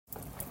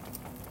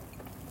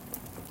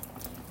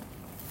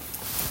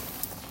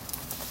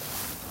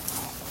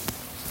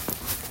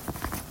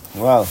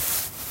Well,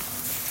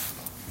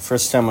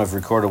 first time I've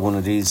recorded one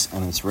of these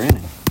and it's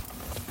raining.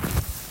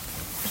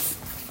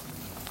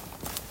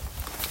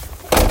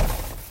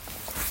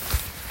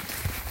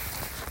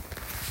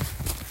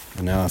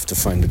 I now have to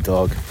find a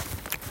dog.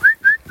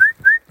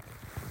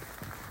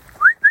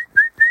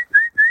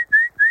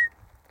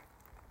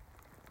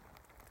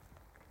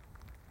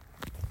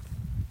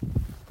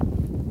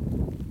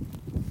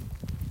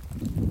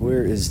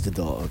 Where is the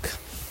dog?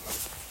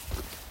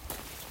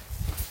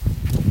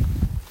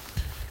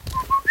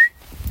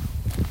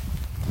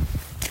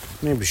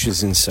 Maybe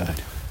she's inside.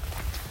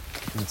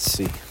 Let's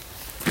see.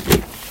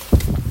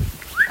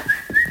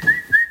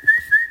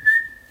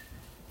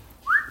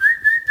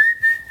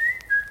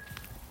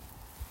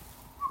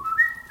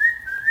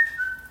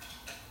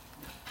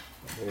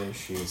 There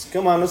she is.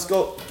 Come on, let's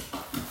go.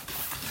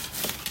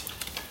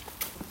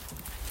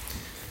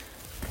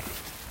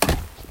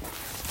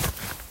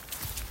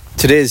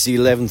 Today is the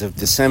 11th of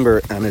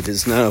December and it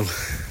is now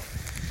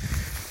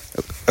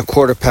a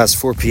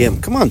 4:15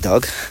 p.m. Come on,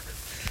 dog.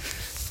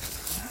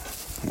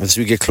 As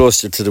we get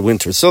closer to the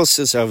winter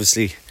solstice,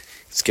 obviously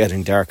it's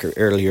getting darker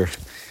earlier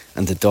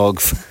and the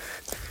dog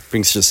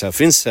brings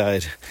herself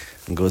inside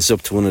and goes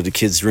up to one of the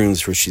kids'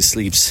 rooms where she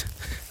sleeps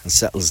and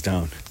settles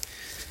down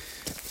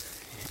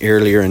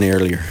earlier and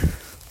earlier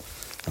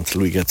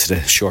until we get to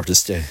the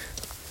shortest day.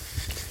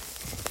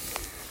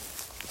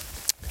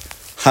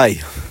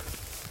 Hi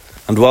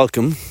and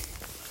welcome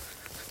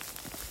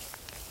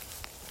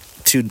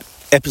to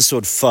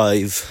episode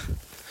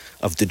 5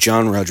 of the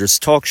John Rogers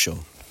Talk Show,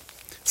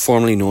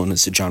 formerly known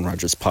as the John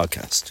Rogers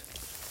Podcast.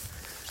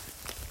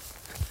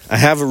 I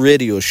have a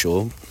radio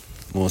show,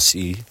 most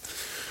of you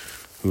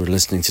who are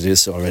listening to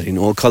this already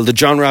know, called the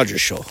John Rogers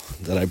Show,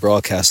 that I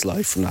broadcast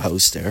live from the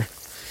house there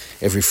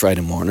every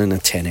Friday morning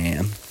at 10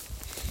 a.m.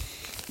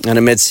 And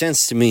it made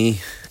sense to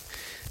me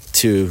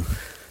to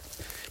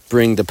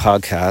bring the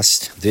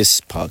podcast,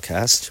 this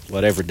podcast,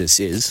 whatever this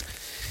is,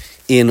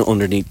 in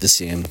underneath the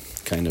same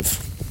kind of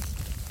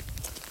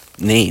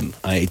name.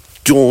 I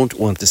don't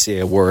want to say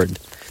a word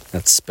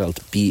that's spelled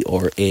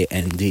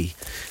B-R-A-N-D.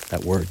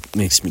 That word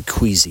makes me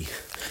queasy.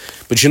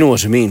 But you know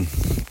what I mean.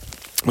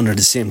 Under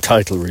the same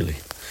title, really.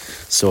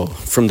 So,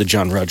 from the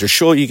John Rogers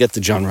Show, you get the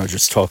John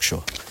Rogers Talk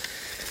Show.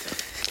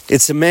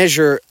 It's a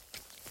measure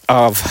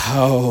of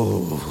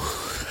how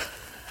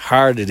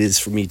hard it is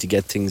for me to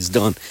get things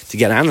done, to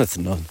get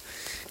anything done.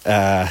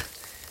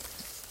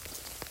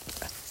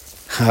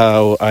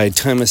 How I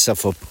tie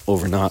myself up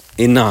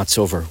in knots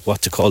over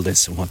what to call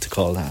this and what to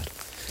call that.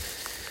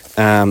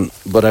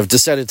 But I've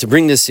decided to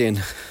bring this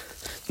in.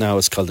 Now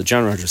it's called the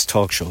John Rogers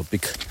Talk Show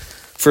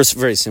for a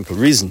very simple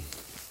reason.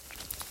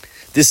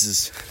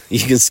 You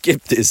can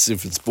skip this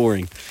if it's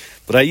boring,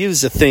 but I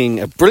use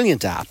a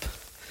brilliant app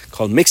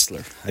called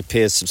Mixlr. I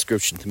pay a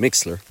subscription to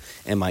Mixlr,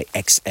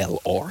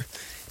 Mixlr,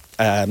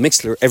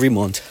 Mixlr every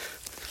month,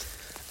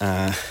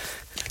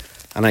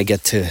 and I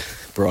get to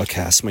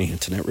broadcast my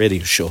internet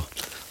radio show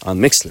on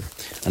Mixlr.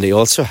 And they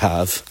also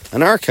have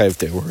an archive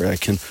there where I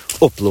can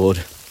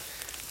upload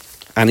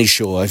any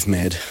show I've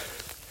made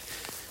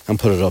and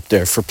put it up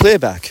there for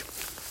playback.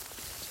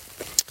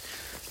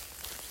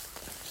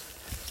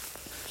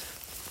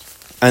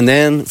 And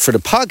then for the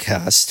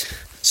podcast,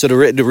 so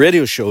the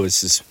radio show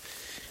is this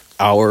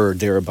hour or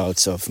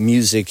thereabouts of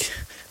music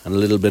and a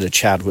little bit of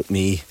chat with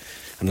me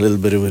and a little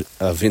bit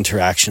of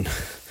interaction,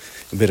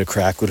 a bit of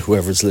crack with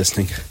whoever's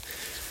listening.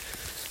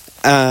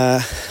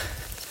 But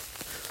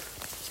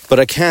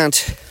I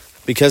can't,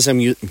 because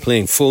I'm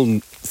playing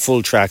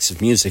full tracks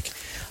of music,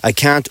 I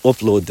can't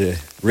upload the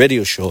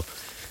radio show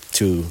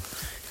to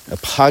a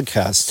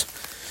podcast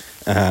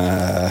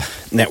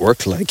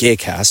network like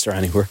Acast or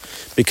anywhere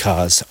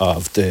because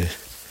of the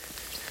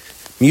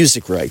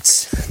music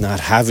rights, not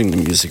having the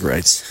music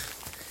rights.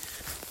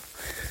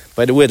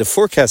 By the way, the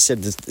forecast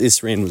said that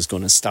this rain was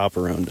going to stop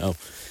around now.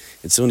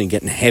 It's only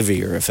getting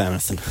heavier, if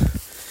anything.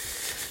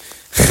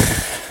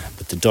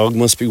 But the dog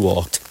must be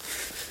walked,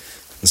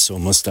 and so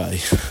must I.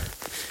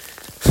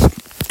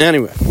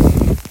 Anyway.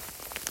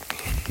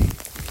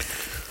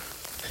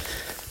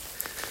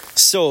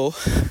 So,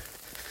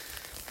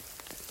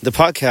 the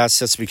podcast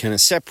has to be kind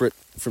of separate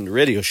from the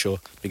radio show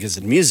because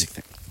of the music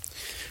thing.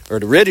 Or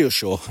the radio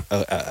show,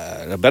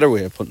 a better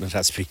way of putting it,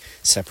 has to be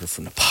separate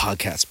from the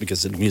podcast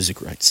because of the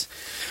music rights.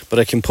 But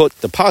I can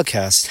put the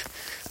podcast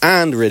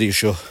and the radio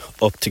show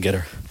up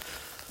together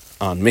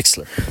on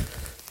Mixlr.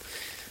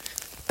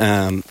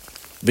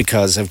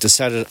 Because I've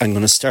decided I'm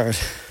going to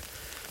start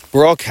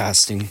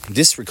broadcasting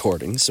this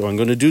recording. So I'm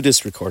going to do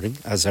this recording,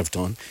 as I've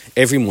done,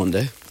 every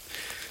Monday.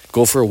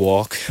 Go for a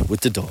walk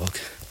with the dog.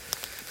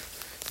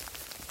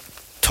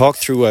 Talk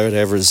through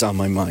whatever's on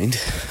my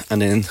mind.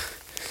 And then,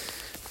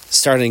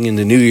 starting in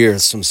the new year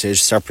at some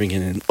stage, start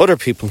bringing in other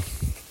people.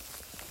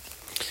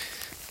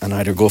 And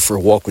either go for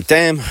a walk with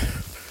them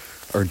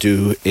or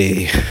do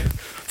a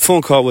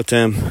phone call with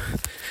them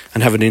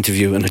and have an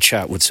interview and a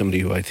chat with somebody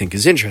who I think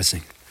is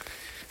interesting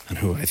and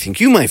who I think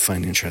you might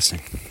find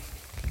interesting.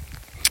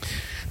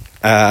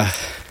 I'm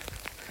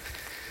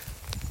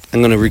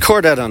going to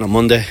record that on a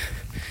Monday.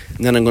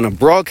 And then I'm going to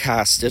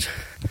broadcast it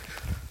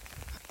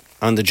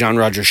on the John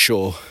Rogers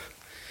Show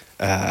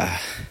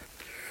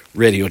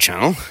radio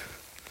channel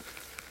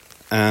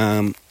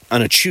on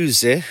a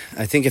Tuesday,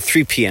 I think at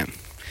 3 p.m.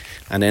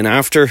 And then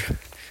after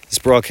this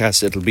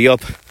broadcast, it'll be up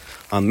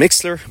on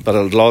Mixler, but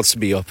it'll also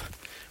be up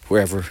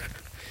wherever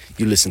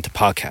you listen to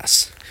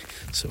podcasts.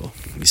 So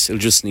you still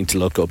just need to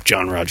look up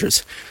John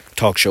Rogers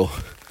Talk Show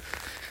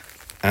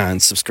and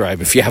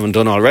subscribe if you haven't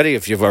done already.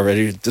 If you've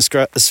already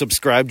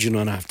subscribed, you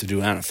don't have to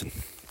do anything.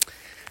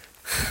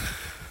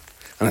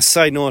 On a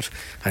side note,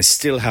 I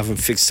still haven't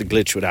fixed the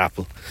glitch with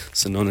Apple,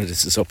 so none of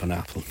this is up on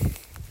Apple.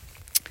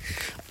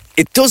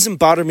 It doesn't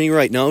bother me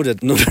right now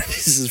that none of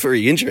this is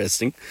very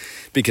interesting,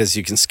 because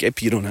you can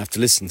skip, you don't have to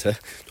listen to.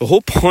 The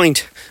whole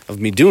point of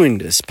me doing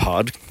this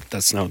pod,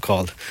 that's now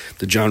called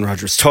the John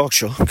Rogers Talk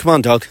Show, come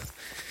on dog,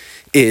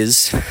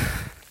 is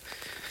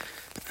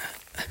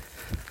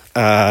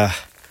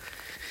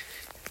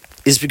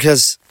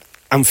because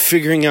I'm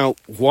figuring out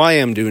why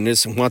I'm doing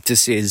this and what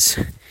this is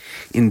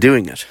in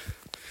doing it.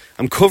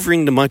 I'm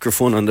covering the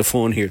microphone on the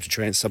phone here to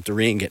try and stop the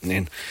rain getting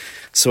in.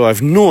 So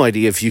I've no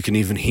idea if you can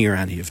even hear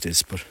any of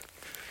this, but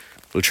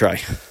we'll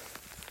try.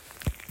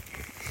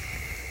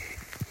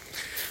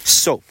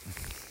 So,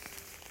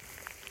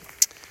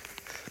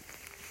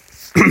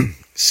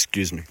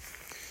 excuse me.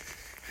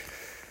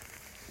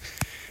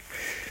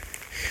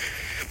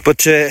 But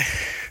to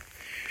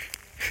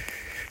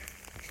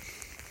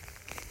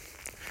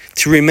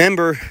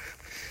remember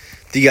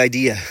the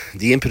idea,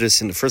 the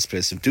impetus in the first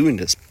place of doing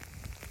this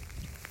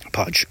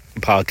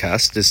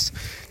podcast, this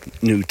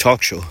new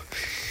talk show,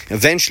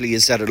 eventually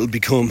is that it'll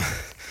become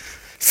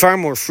far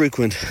more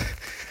frequent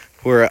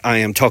where I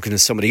am talking to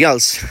somebody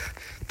else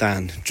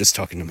than just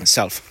talking to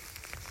myself.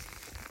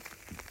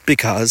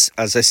 Because,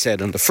 as I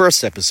said on the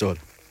first episode,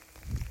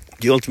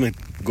 the ultimate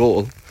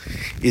goal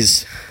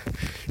is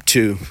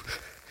to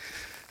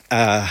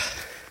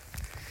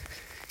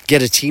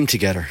get a team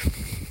together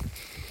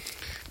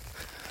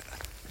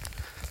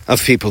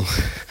of people,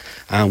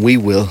 and we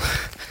will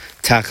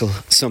tackle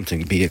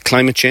something, be it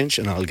climate change,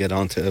 and I'll get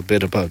on to a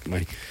bit about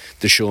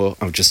the show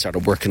I've just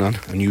started working on,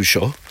 a new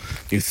show,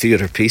 new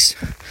theatre piece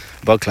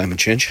about climate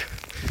change,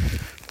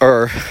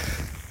 or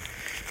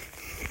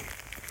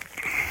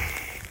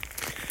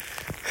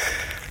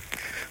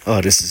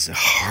this is a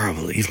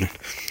horrible evening,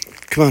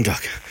 come on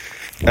Doc,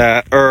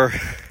 or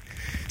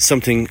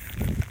something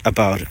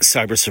about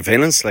cyber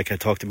surveillance like I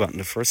talked about in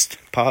the first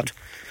pod,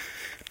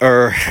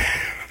 or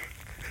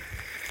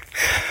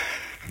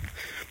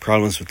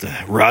problems with the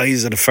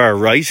rise of the far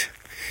right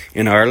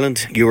in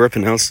Ireland, Europe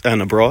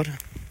and abroad,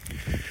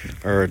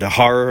 or the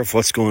horror of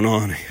what's going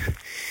on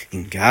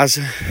in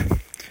Gaza.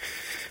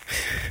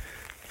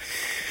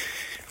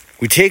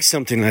 We take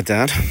something like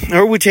that,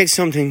 or we take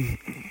something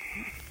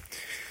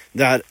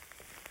that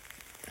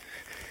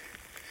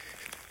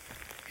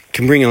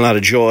can bring a lot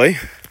of joy.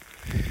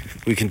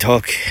 We can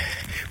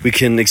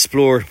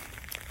explore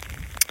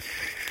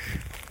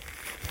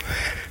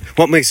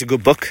what makes a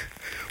good book.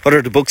 What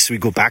are the books we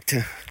go back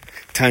to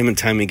time and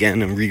time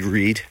again and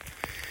reread?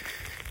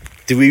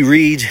 Do we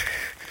read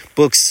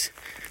books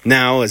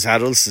now as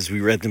adults as we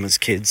read them as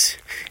kids?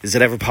 Is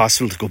it ever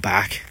possible to go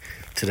back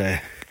to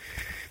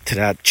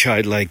that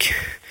childlike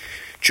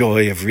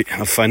joy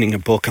of finding a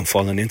book and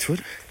falling into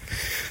it?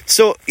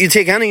 So you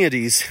take any of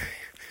these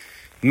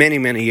many,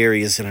 many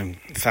areas that I'm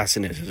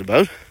fascinated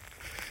about,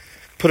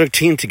 put a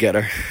team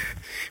together,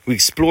 we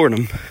explore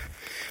them,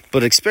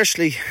 but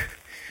especially,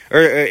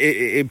 or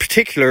in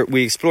particular,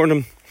 we explore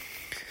them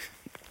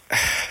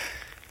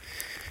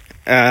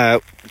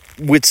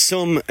with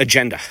some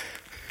agenda.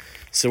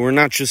 So we're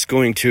not just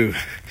going to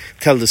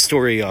tell the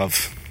story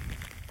of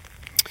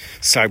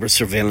cyber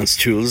surveillance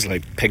tools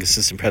like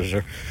Pegasus and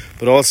Predator,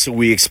 but also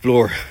we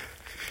explore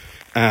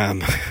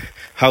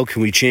how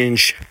can we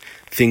change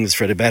things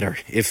for the better,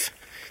 if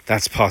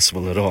that's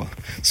possible at all.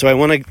 So I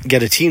want to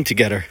get a team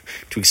together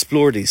to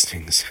explore these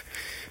things,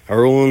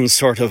 our own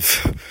sort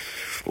of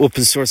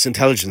open source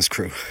intelligence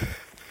crew.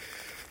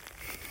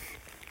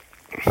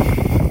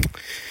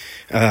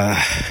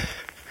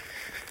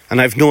 And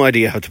I have no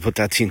idea how to put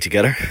that team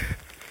together.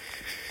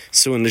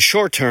 So in the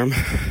short term,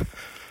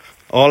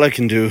 all I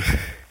can do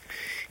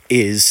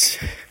is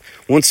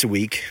once a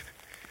week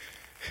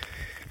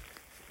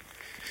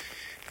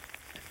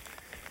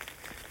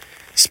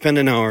spend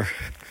an hour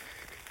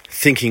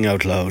thinking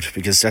out loud,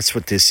 because that's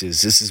what this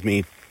is. This is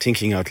me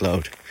thinking out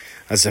loud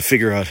as I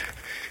figure out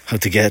how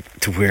to get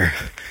to where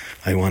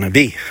I want to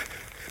be.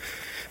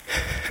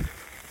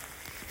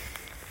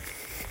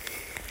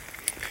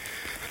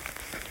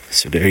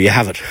 So there you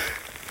have it.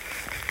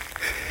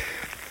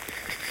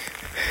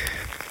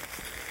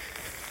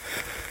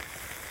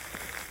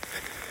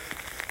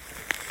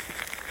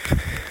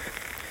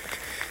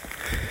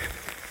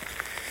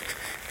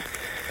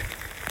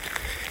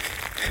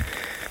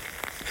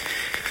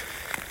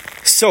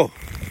 So,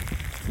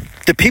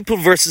 the people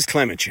versus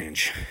climate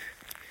change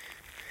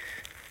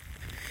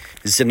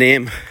is the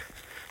name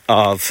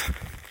of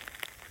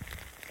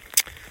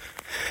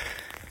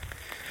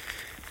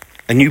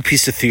a new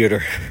piece of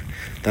theatre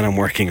that I'm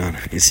working on.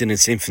 It's in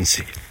its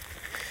infancy.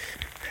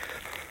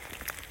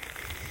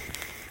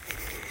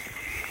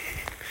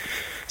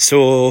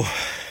 So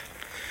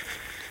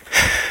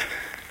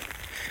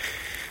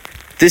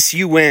this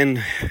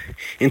UN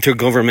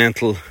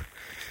Intergovernmental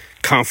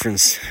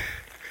Conference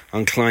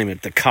on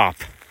Climate, the COP,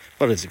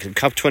 what is it,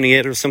 COP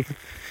 28 or something?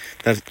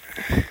 That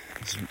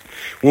is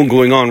one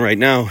going on right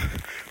now,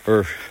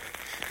 or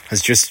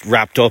has just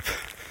wrapped up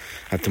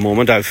at the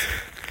moment.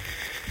 I've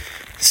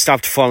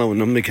stopped following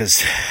them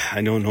because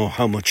I don't know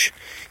how much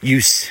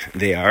use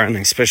they are, and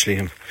especially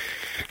I'm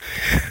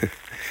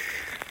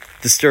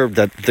disturbed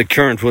that the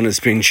current one is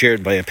being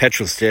chaired by a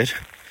petrol state.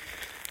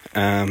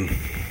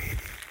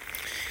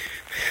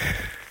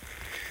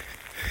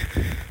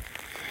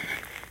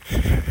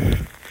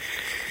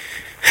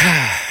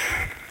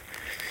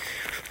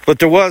 But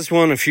there was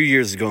one a few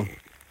years ago,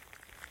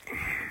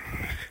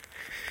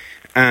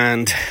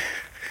 and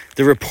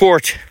the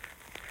report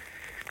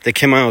that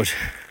came out,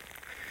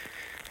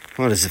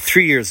 what is it,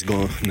 3 years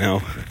ago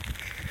now,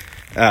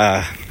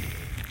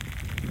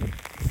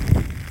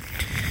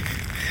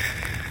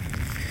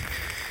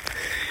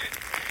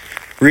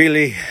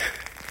 really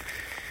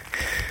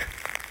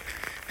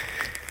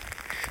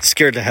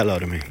scared the hell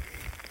out of me.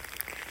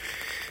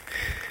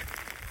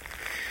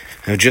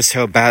 Now, just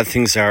how bad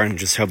things are and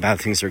just how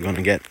bad things are going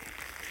to get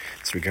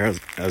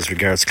as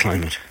regards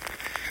climate.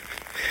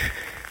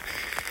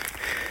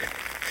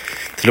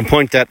 To the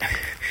point that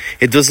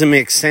it doesn't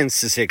make sense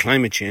to say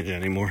climate change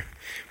anymore.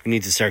 We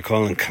need to start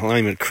calling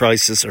climate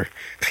crisis or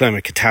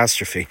climate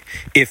catastrophe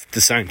if the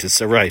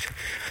scientists are right.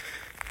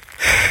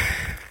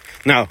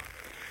 Now,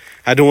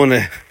 I don't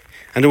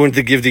want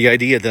to give the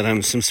idea that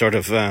I'm some sort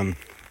of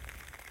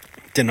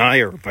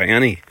denier by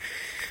any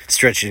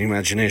stretch of the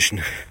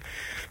imagination.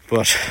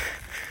 But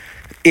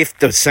if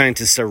the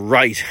scientists are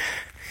right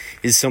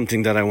is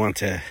something that I want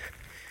to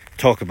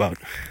talk about.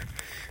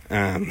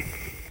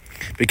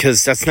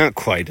 Because that's not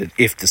quite it,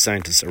 if the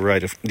scientists are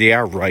right. If they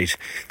are right,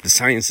 the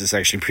science is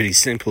actually pretty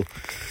simple.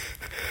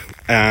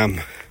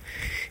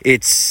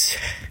 It's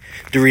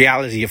the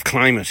reality of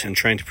climate and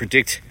trying to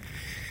predict,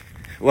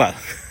 well,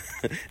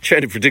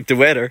 trying to predict the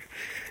weather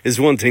is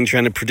one thing.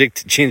 Trying to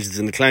predict changes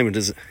in the climate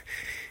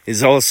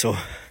is also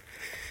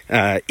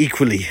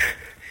equally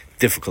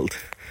difficult.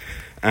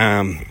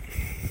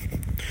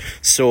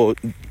 So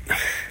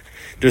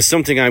there's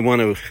something I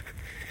want to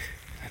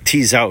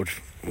tease out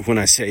when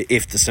I say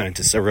if the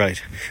scientists are right.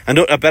 And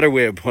a better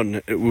way of putting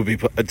it would be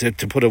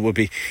would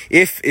be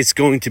if it's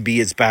going to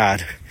be as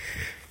bad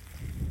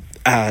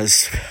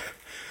as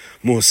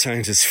most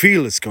scientists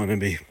feel it's going to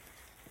be,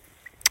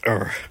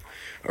 or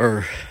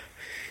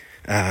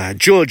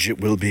judge it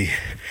will be,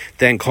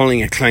 then calling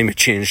it climate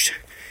change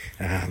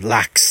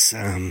lacks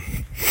a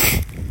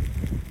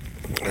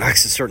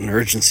certain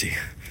urgency.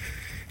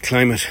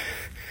 Climate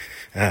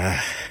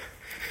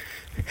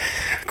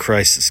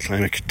crisis,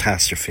 climate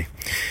catastrophe.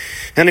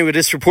 Anyway,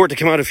 this report that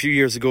came out a few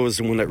years ago is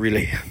the one that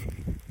really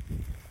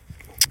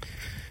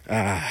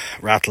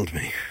rattled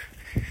me.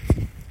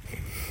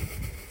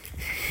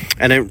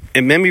 And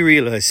it made me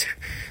realize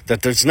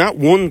that there's not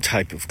one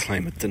type of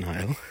climate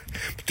denial,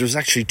 but there's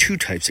actually two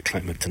types of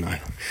climate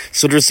denial.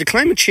 So there's the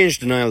climate change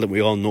denial that we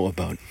all know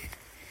about.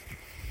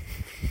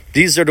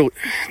 These are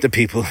the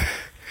people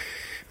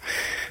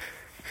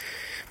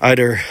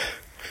either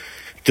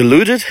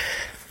deluded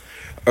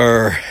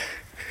or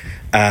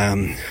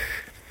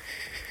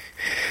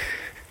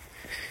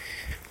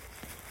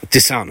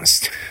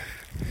dishonest,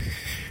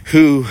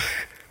 who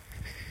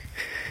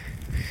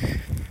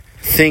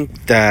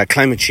think that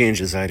climate change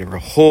is either a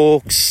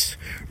hoax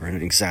or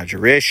an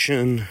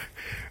exaggeration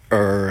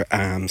or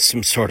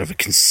some sort of a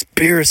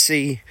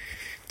conspiracy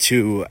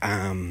to,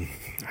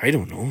 I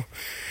don't know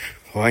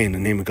why in the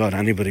name of God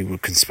anybody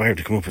would conspire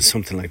to come up with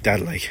something like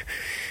that, like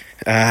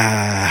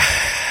that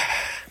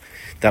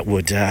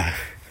would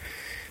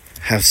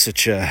have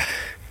such a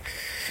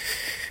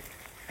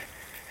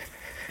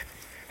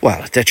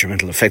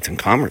detrimental effect on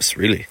commerce,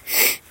 really.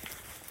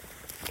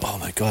 Oh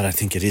my God, I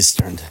think it is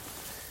starting to...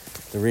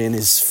 The rain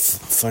is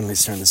finally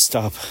starting to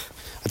stop.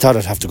 I thought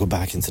I'd have to go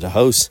back into the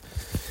house.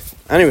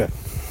 Anyway,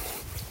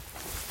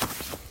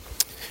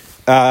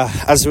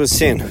 as I was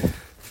saying,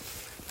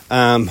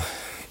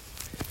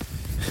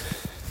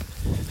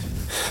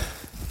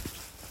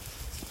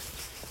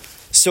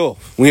 so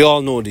we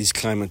all know these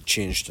climate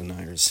change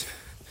deniers.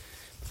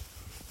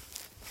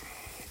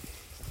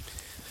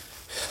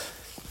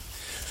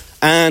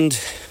 And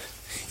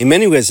in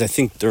many ways, I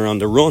think they're on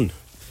the run.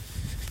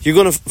 You're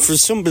going to, for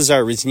some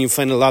bizarre reason, you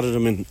find a lot of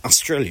them in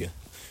Australia.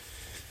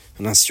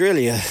 And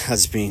Australia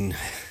has been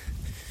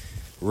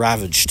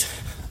ravaged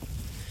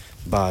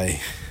by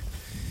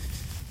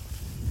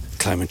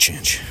climate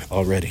change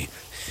already.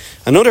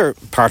 Another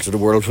part of the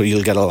world where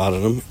you'll get a lot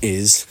of them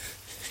is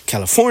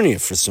California,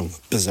 for some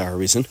bizarre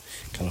reason.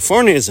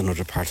 California is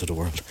another part of the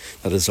world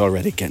that is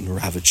already getting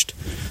ravaged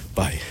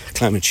by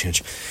climate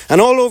change.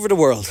 And all over the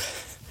world,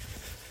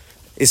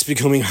 it's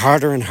becoming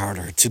harder and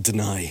harder to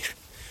deny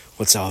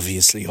what's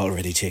obviously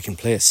already taken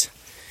place.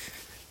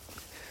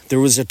 There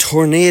was a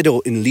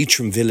tornado in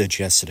Leitrim village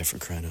yesterday, for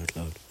crying out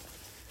loud.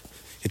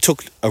 It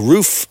took a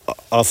roof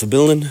off a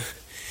building,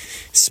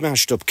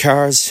 smashed up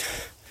cars.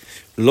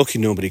 Lucky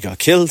nobody got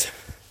killed.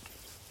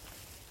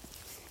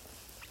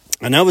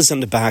 And I was on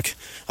the back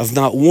of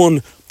not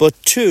one but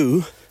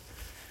two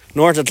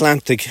North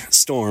Atlantic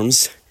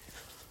storms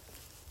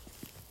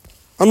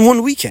on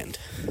one weekend.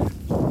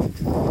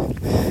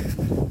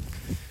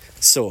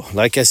 So,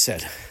 like I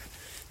said,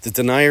 the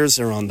deniers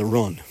are on the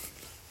run.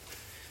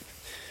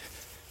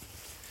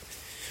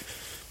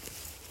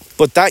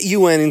 But that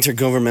UN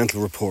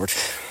Intergovernmental report,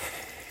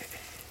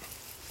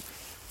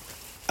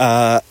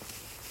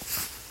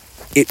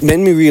 it made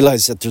me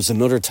realise that there's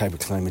another type of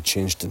climate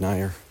change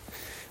denier,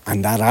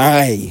 and that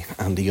I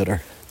am the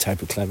other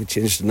type of climate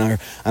change denier.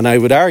 And I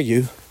would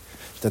argue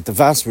that the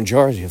vast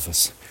majority of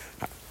us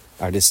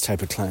are this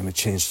type of climate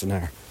change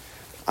denier.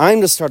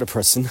 I'm the sort of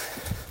person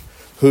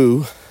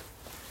who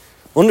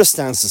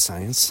understands the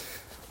science,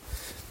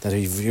 that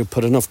if you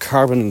put enough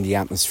carbon in the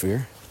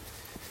atmosphere,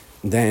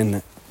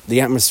 then the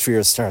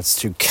atmosphere starts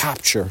to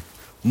capture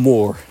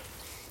more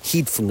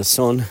heat from the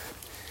sun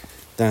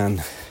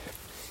than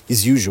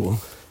is usual,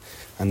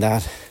 and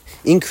that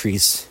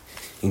increase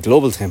in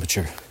global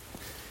temperature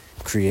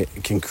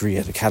can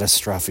create a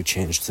catastrophic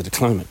change to the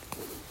climate.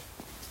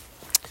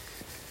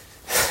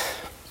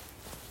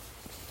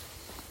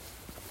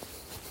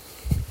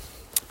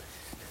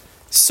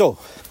 So,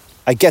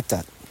 I get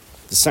that.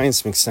 The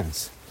science makes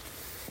sense.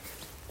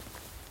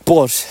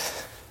 But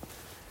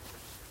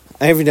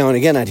every now and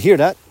again I'd hear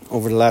that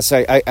over the last...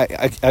 I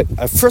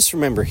first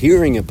remember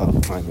hearing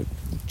about climate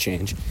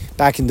change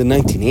back in the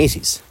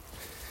 1980s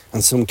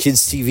on some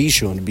kids' TV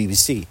show on the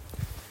BBC,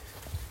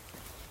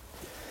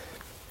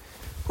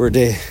 where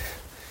they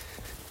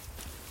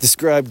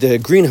described the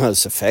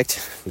greenhouse effect,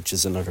 which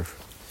is another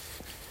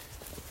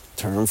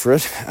term for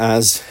it,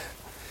 as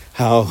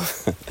how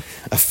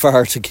a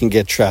fart can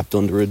get trapped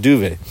under a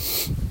duvet.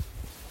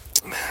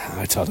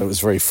 I thought it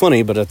was very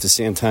funny, but at the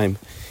same time,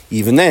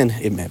 even then,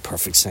 it made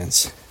perfect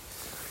sense.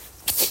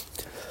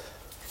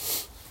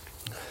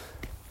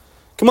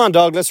 Come on,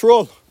 dog, let's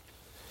roll.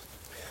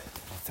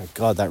 Thank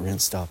God that rain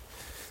stopped.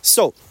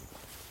 So,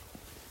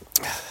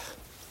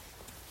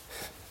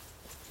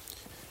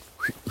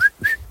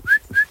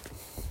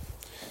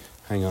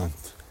 hang on.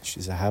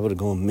 She's a habit of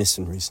going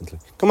missing recently.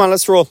 Come on,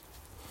 let's roll.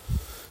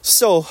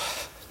 So,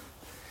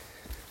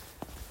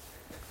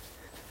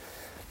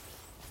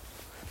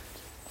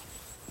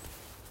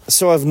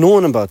 I've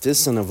known about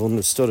this and I've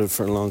understood it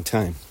for a long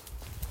time.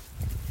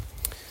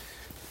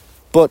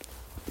 But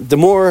the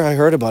more I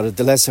heard about it,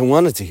 the less I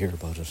wanted to hear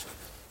about it.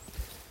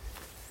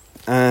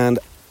 And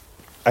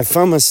I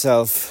found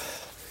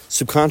myself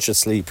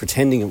subconsciously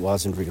pretending it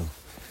wasn't real.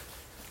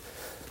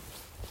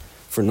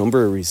 For a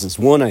number of reasons.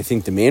 One, I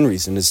think the main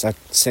reason is that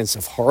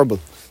horrible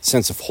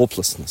sense of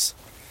hopelessness.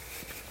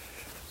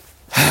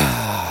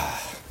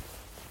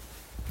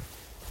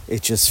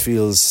 It just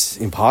feels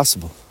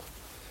impossible.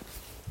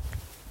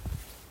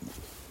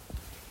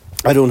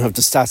 I don't have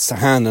the stats to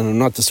hand, and I'm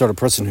not the sort of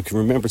person who can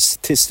remember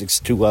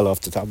statistics too well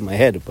off the top of my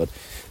head, but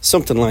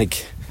something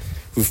like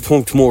we've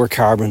pumped more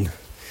carbon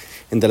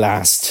in the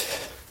last...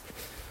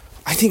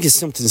 I think it's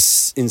something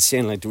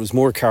insane, like there was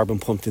more carbon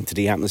pumped into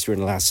the atmosphere in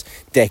the last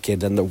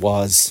decade than there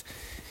was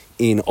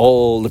in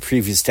all the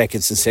previous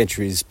decades and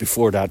centuries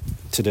before that,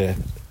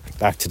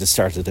 back to the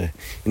start of the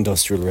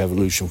Industrial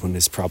Revolution, when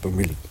this problem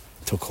really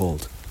took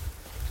hold.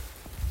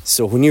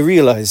 So when you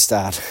realise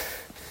that,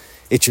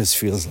 it just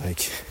feels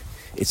like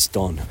it's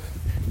done.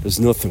 There's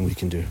nothing we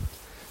can do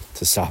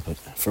to stop it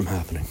from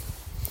happening.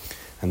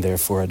 And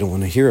therefore I don't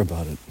want to hear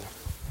about it.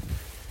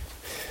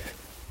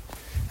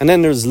 And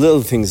then there's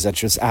little things that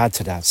just add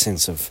to that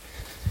sense of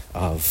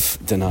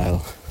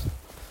denial.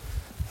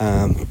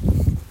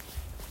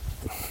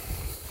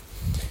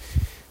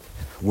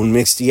 One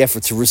makes the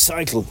effort to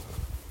recycle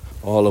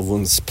all of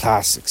one's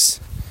plastics,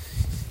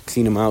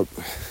 clean them out,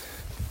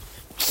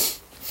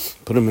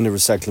 put them in the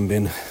recycling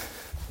bin,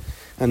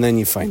 and then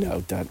you find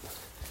out that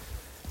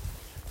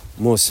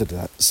most of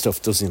that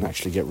stuff doesn't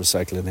actually get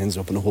recycled and ends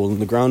up in a hole in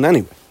the ground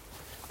anyway.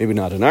 Maybe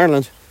not in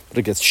Ireland, but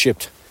it gets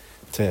shipped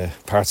to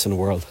parts of the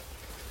world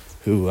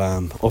who,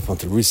 up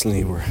until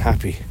recently, were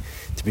happy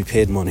to be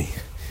paid money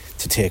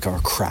to take our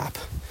crap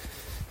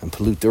and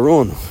pollute their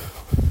own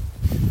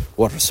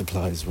water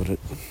supplies with it.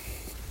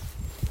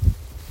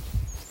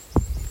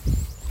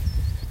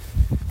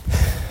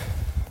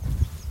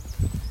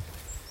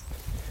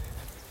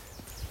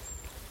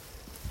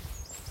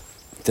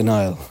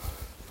 Denial.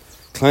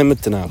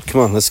 Climate denial.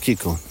 Come on, let's keep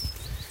going.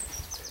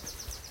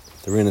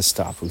 The rain has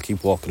stopped. We'll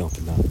keep walking up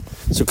and down.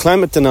 So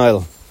climate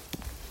denial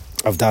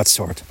of that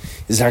sort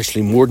is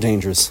actually more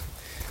dangerous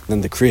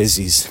than the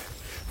crazies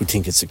who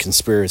think it's a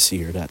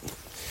conspiracy, or that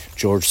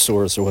George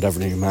Soros or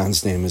whatever your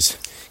man's name is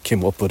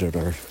came up with it,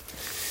 or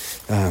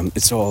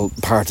it's all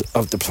part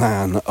of the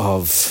plan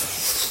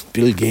of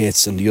Bill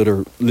Gates and the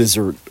other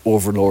lizard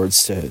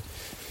overlords to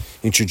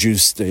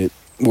introduce the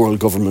world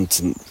government,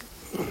 and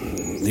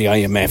the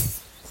IMF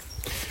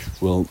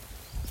will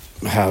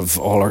have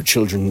all our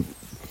children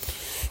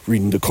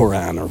reading the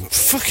Quran or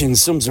fucking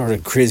some sort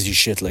of crazy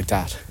shit like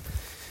that.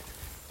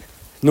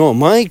 No,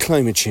 my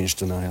climate change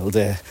denial,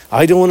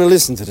 I don't want to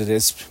listen to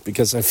this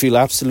because I feel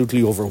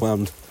absolutely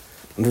overwhelmed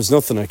and there's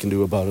nothing I can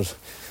do about it,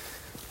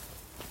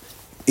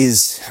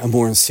 is a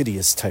more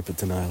insidious type of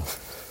denial.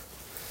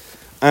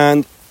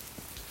 And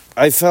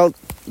I felt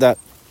that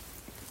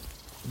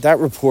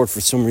report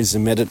for some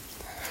reason made it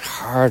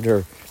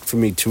harder for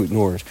me to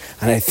ignore it.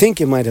 And I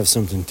think it might have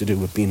something to do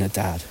with being a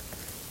dad.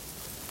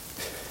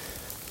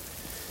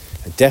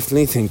 I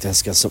definitely think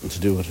that's got something to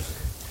do with it.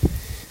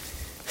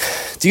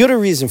 The other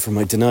reason for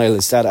my denial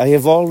is that I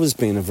have always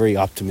been a very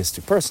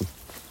optimistic person.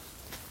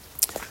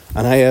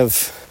 And I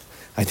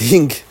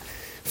think,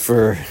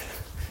 for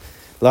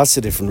lots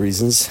of different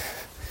reasons,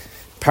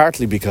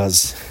 partly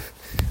because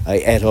I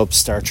ate up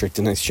Star Trek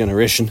The Next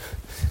Generation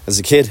as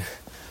a kid,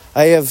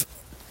 I have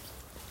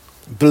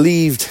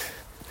believed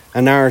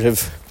a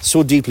narrative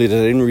so deeply that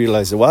I didn't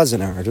realize it was a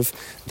narrative,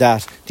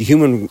 that the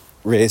human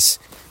race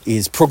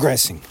is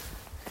progressing.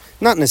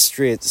 Not in a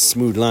straight,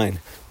 smooth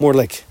line, more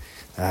like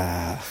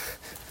a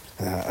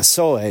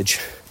saw edge,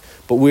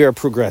 but we are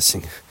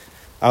progressing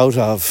out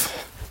of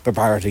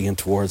barbarity and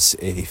towards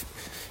a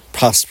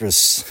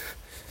prosperous,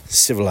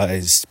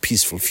 civilized,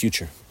 peaceful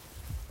future.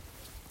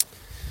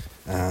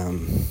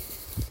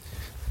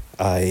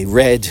 I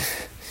read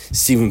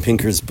Steven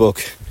Pinker's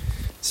book,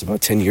 it's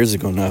about 10 years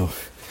ago now,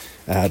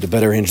 The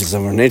Better Angels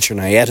of Our Nature,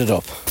 and I ate it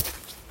up.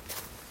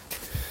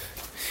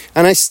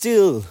 And I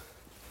still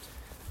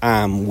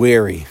am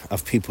wary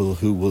of people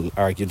who will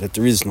argue that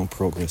there is no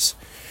progress.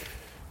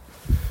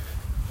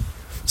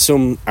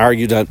 Some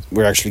argue that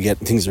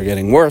things are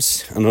getting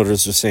worse, and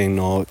others are saying,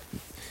 no,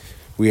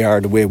 we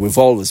are the way we've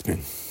always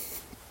been.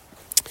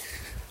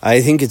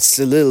 I think it's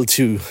a little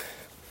too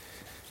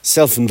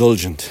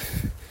self-indulgent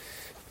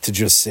to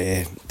just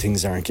say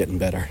things aren't getting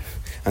better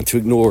and to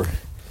ignore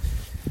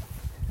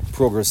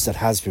progress that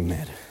has been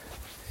made.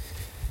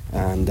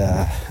 And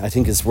I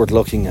think it's worth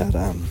looking at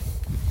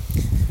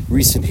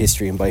recent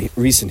history, and by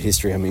recent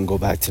history I mean go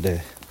back to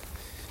the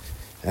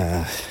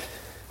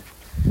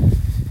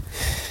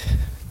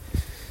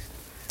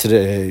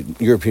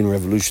European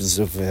revolutions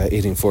of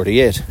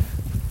 1848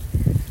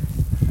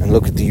 and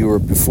look at the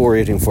Europe before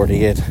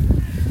 1848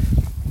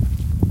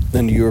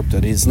 and the Europe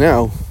that is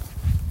now.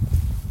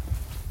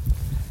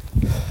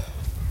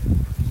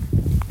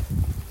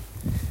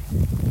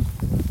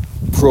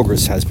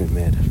 Progress has been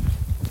made.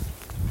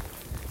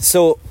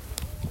 So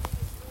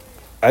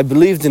I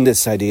believed in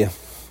this idea.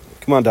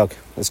 Come on, dog,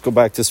 let's go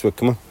back this way.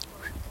 Come on,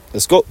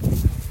 let's go.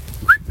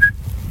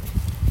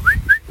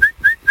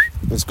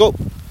 Let's go.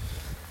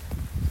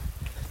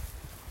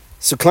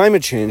 So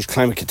climate change,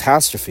 climate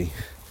catastrophe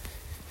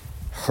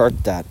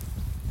hurt that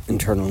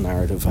internal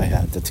narrative I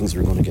had that things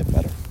were going to get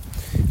better.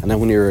 And then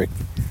when you're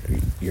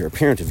a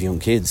parent of young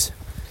kids,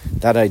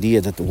 that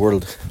idea that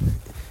the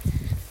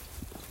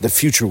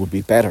future would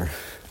be better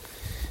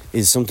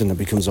is something that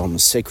becomes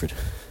almost sacred.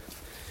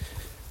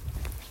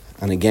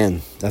 And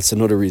again, that's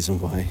another reason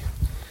why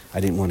I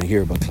didn't want to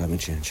hear about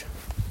climate change.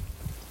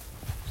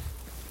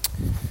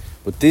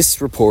 But this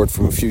report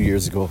from a few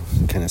years ago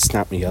kind of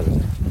snapped me out of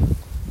it.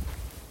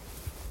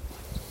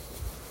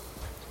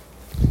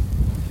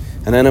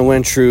 And then I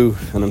went through,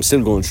 and I'm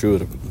still going through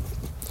it, a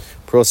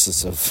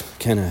process of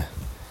kind of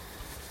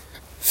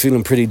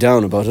feeling pretty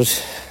down about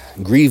it,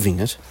 grieving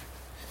it,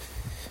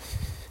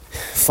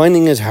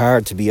 finding it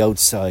hard to be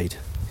outside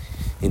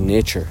in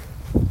nature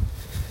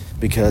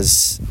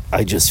because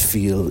I just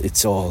feel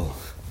it's all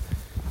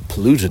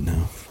polluted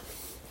now.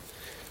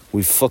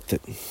 We've fucked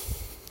it.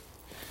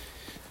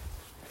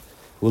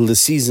 Will the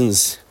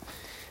seasons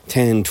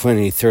 10,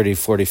 20, 30,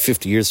 40,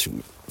 50 years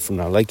from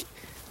now, like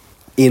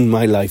in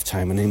my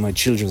lifetime and in my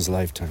children's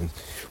lifetime,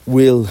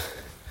 will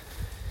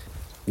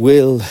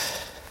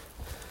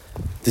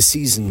the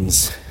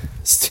seasons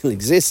still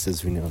exist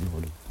as we now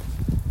know them?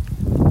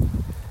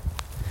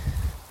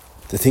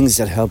 The things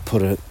that help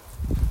put a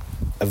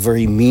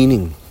very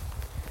meaning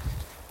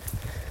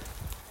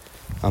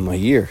on my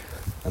year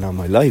and on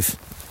my life.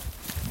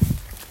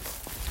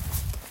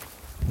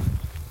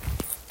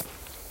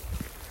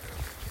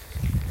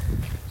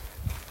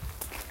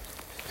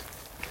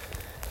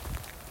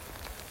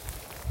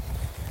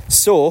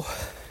 So,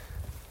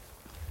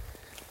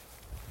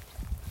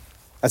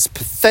 as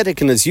pathetic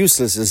and as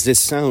useless as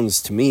this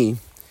sounds to me,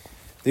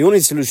 the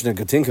only solution I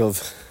could think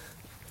of,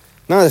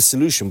 not a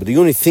solution, but the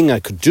only thing I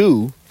could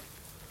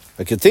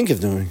think of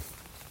doing,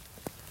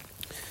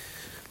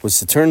 was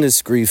to turn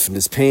this grief and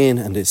this pain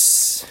and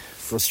this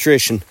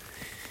frustration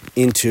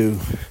into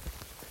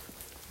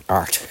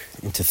art,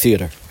 into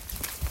theatre.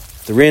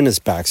 The rain is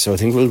back, so I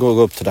think we'll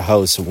go up to the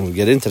house, and when we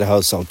get into the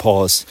house I'll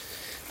pause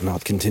and I'll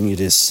continue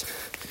this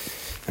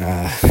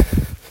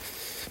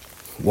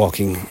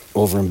walking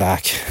over and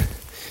back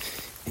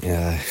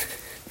in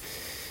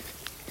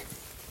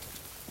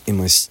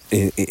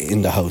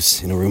the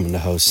house, in a room in the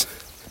house.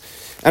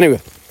 Anyway,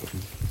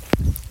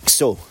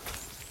 so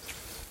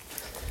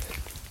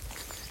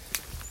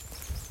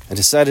I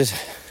decided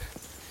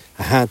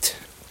I had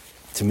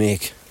to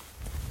make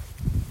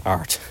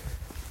art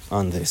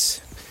on this.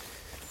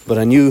 But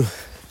I knew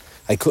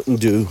I couldn't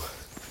do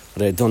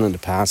what I had done in the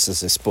past,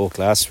 as I spoke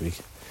last week.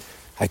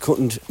 I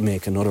couldn't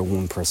make another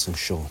one-person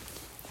show.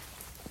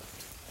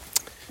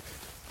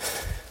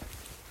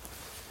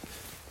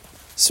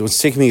 So it's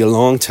taken me a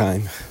long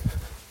time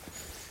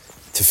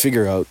to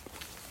figure out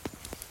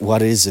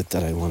what is it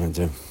that I want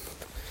to do.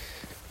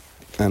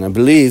 And I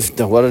believe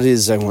that what it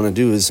is I want to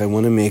do is I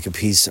want to make a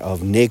piece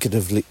of naked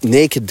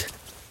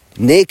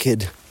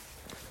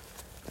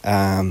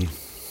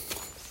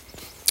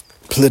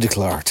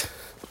political art.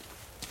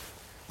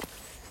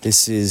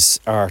 This is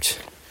art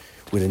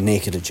with a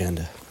naked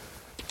agenda.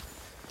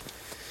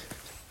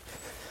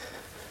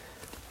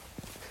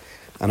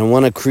 And I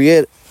want to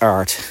create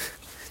art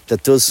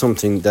that does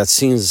something that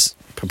seems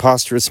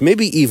preposterous,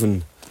 maybe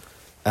even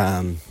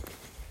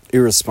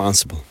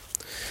irresponsible.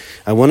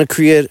 I want to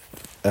create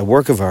a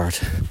work of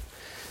art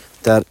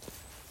that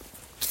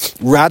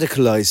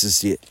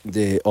radicalizes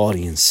the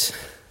audience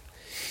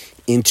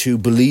into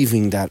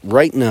believing that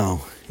right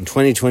now, in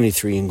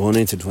 2023 and going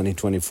into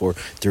 2024,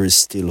 there is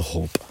still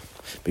hope.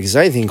 Because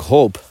I think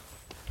hope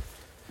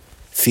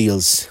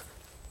feels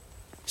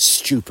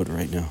stupid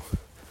right now.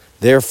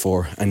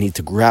 Therefore, I need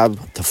to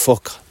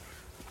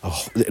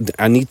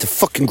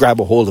fucking grab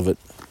a hold of it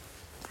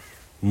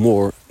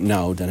more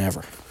now than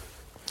ever.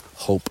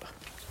 Hope.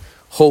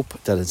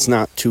 Hope that it's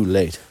not too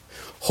late.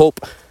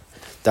 Hope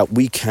that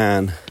we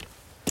can,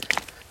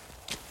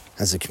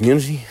 as a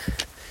community,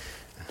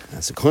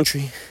 as a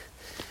country,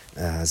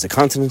 as a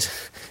continent,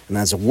 and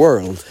as a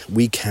world,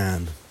 we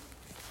can.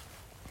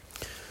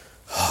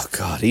 Oh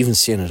God, even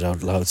saying it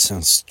out loud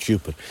sounds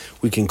stupid.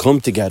 We can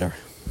come together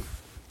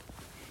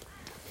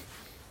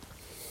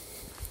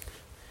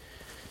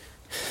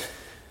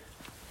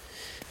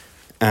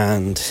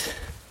and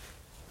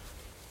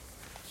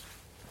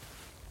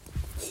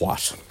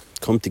what?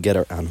 Come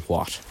together and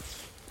what?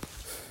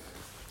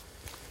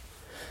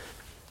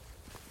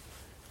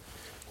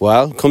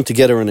 Well, come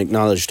together and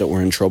acknowledge that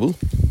we're in trouble.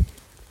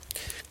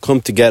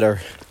 Come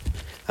together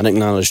and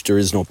acknowledge there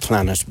is no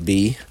planet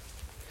B.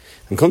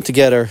 And come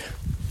together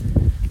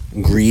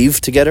and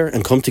grieve together,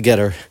 and come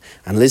together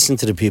and listen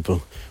to the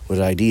people with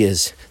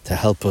ideas to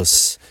help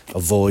us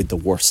avoid the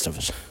worst of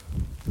it.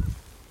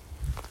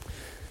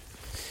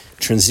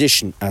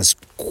 Transition as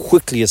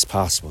quickly as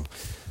possible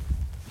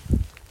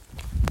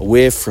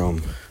away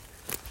from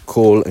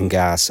coal and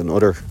gas and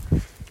other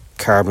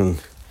carbon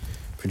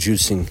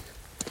producing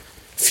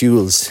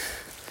fuels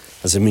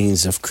as a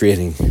means of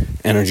creating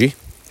energy,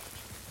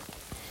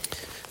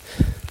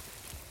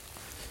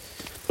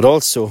 but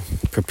also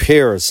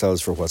prepare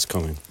ourselves for what's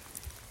coming,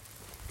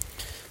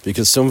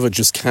 because some of it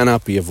just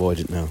cannot be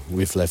avoided now.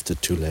 We've left it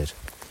too late.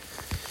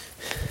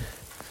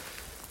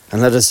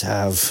 And let us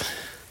have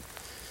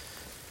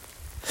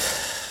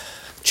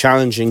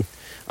challenging,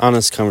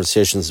 honest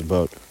conversations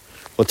about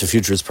what the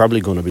future is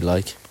probably going to be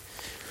like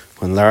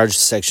when large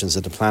sections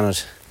of the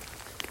planet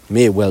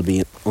may well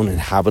be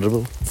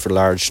uninhabitable for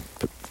large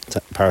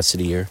parts of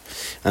the year,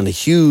 and the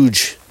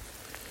huge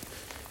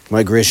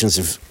migrations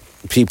of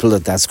people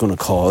that's going to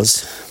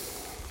cause.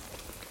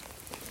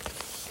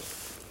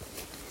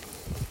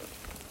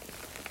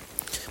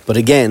 But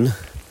again,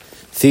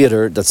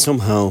 theatre that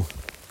somehow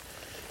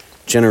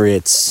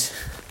generates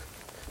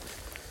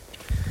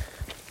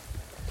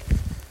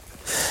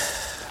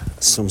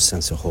some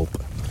sense of hope.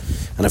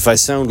 And if I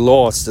sound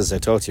lost as I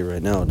talk to you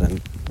right now,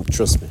 then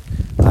trust me,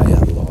 I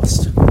am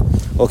lost.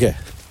 Okay,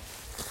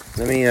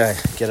 let me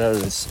get out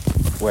of this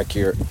work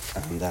here,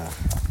 and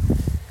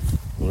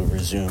we'll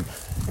resume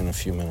in a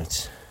few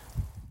minutes.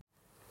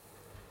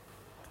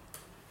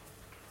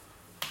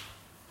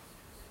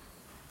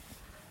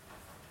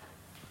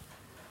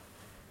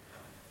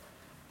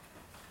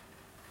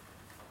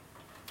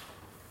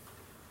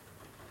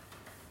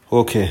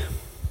 Okay,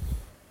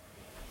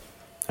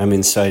 I'm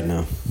inside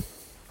now.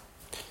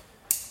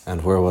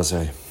 And where was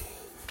I?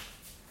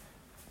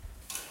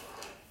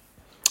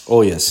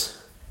 Oh yes,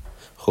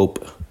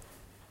 hope.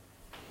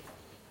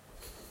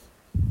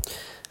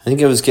 I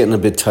think I was getting a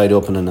bit tied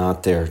up in a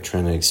knot there,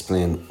 trying to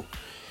explain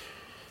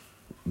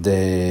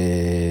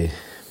the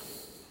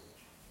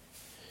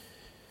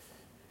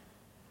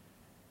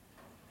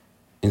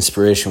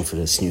inspiration for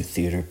this new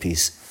theatre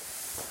piece.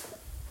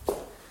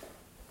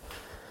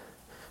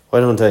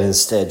 Why don't I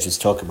instead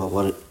just talk about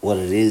what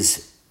it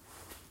is,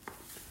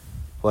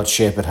 what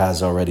shape it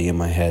has already in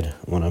my head,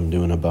 what I'm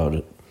doing about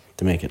it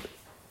to make it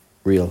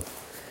real.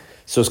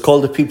 So it's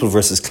called The People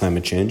versus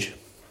Climate Change.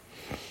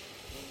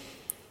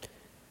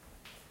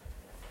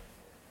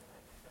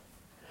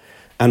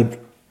 And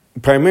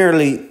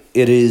primarily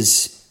it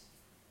is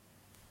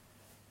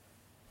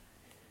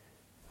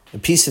a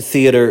piece of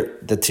theatre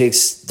that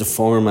takes the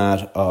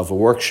format of a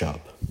workshop.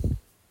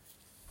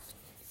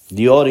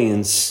 The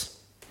audience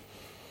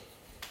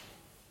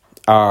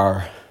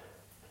are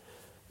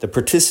the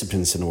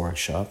participants in the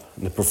workshop,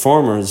 and the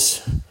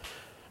performers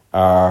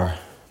are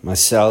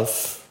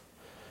myself,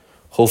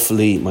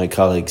 hopefully my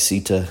colleague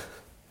Sita,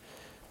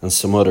 and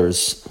some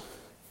others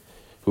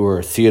who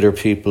are theatre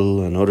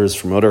people and others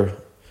from other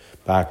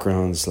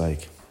backgrounds,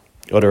 like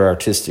other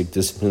artistic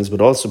disciplines, but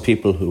also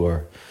people who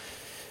are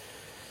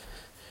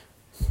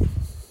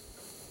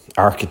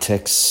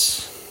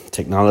architects,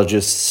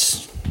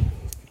 technologists,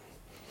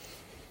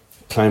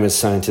 climate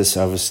scientists,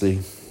 obviously,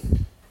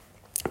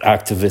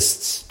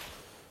 activists,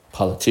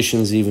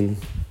 politicians even.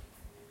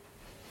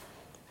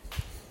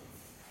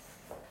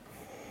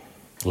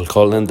 We'll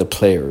call them the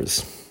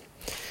players.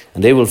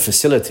 And they will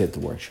facilitate the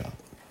workshop.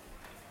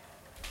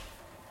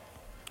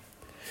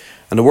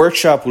 And the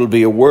workshop will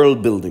be a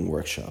world-building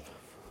workshop.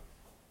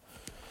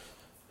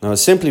 Now,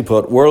 simply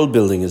put, world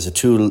building is a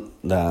tool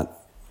that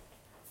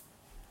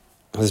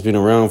has been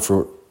around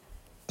for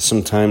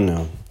some time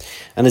now.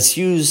 And it's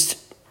used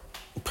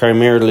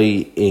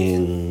primarily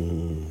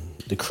in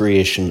the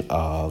creation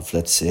of,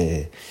 let's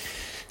say,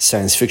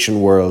 science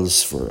fiction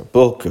worlds for a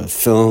book, a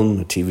film,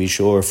 a TV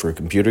show, or for a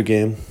computer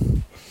game.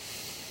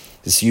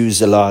 It's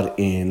used a lot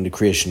in the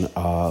creation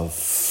of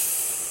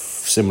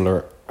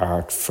similar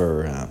art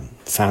for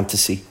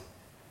fantasy.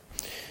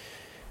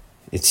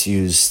 It's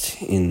used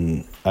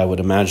in, I would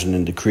imagine,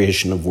 in the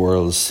creation of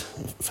worlds,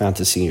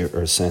 fantasy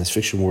or science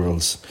fiction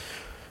worlds,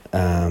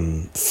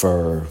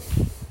 for,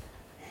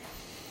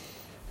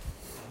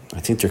 I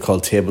think they're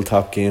called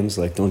tabletop games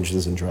like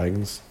Dungeons and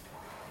Dragons.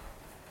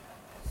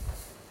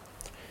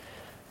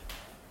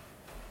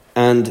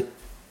 And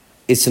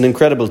it's an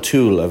incredible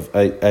tool.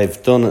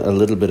 I've done a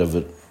little bit of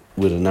it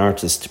with an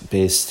artist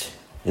based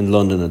in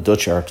London, a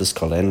Dutch artist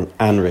called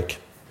Anrik.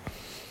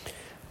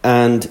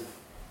 And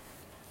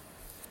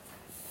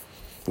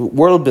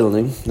world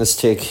building, let's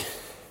take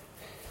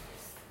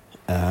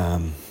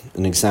an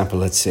example,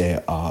 let's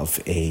say, of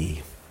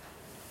a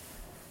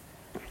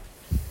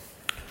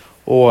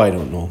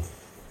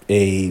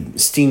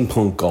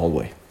steampunk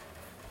Galway,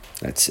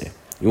 let's say.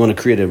 You want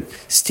to create a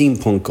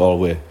steampunk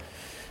Galway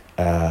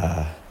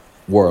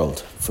world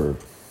for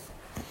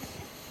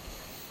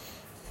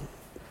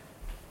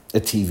a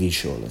TV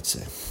show, let's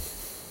say.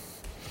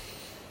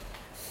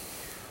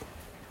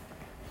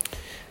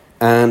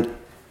 And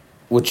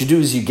what you do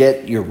is you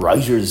get your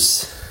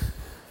writers.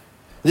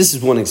 This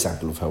is one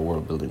example of how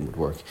world building would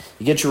work.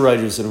 You get your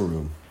writers in a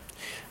room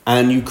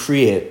and you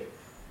create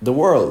the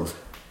world.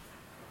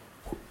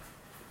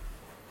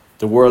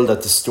 The world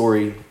that the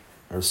story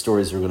or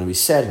stories are going to be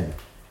set in.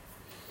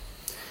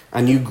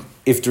 And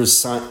if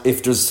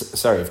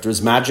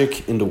there's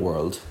magic in the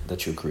world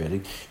that you're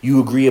creating,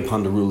 you agree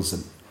upon the rules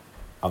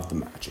of the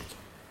magic.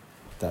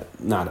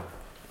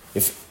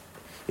 If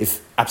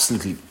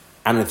absolutely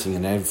anything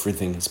and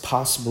everything is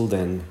possible,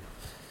 then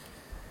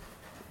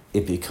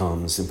it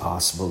becomes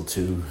impossible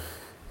to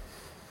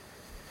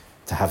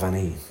have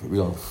any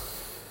real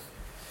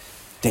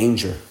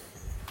danger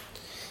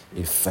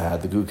if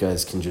the good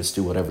guys can just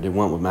do whatever they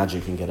want with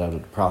magic and get out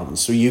of the problem.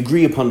 So you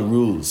agree upon the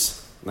rules.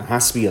 There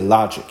has to be a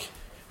logic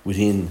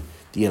within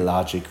the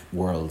illogical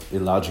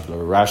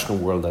or irrational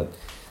world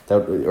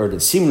or the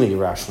seemingly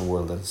irrational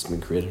world that has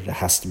been created. There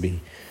has to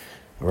be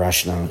a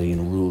rationality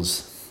and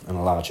rules and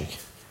a logic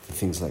to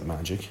things like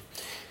magic.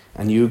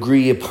 And you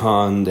agree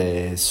upon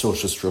the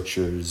social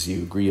structures.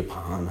 You agree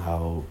upon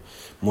how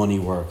money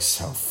works,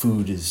 how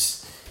food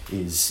is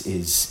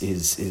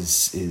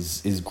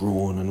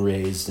grown and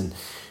raised, and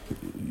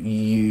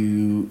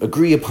you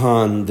agree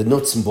upon the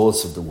nuts and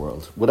bolts of the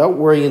world without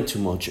worrying too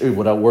much, or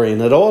without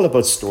worrying at all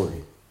about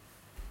story.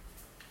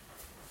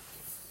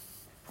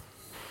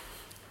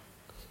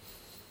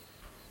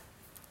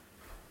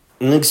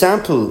 An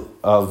example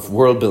of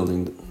world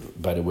building,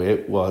 by the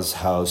way, was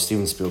how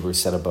Steven Spielberg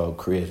set about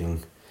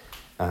creating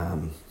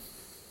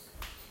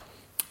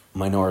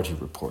Minority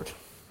Report.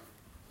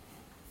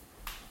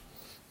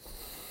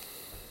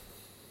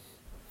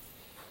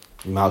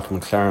 Malcolm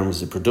McLaren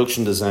was a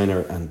production designer,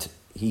 and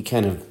he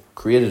kind of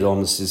created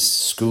almost this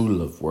school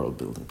of world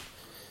building,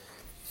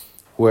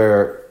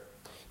 where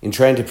in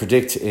trying to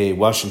predict a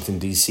Washington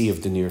DC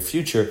of the near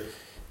future,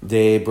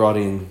 they brought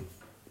in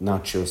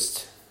not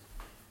just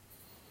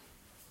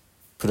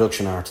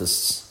production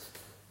artists,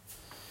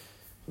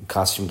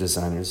 costume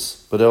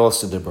designers, but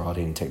also they brought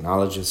in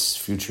technologists,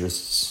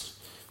 futurists,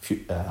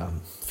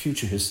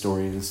 future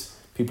historians,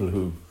 people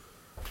who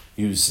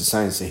use the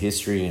science of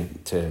history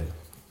and to,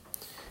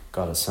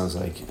 God, it sounds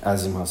like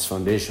Asimov's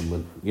Foundation,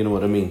 but you know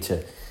what I mean,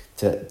 to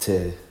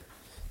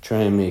try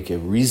and make a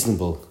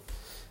reasonable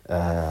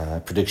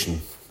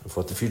prediction of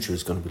what the future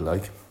is going to be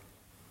like.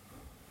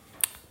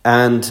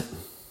 And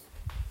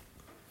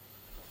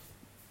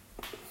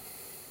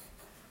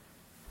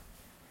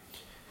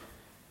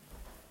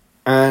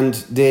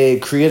they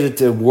created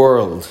the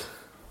world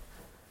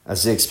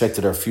as they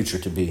expected our future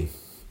to be.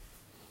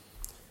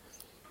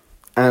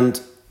 And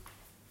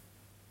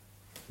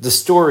the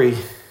story,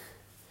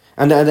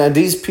 and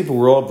these people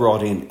were all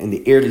brought in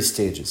the early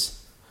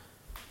stages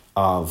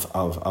of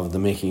the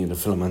making of the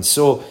film. And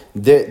so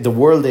the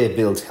world they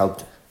built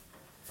helped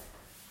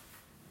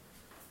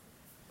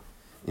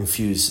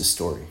infuse the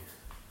story.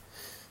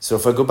 So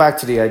if I go back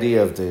to the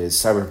idea of the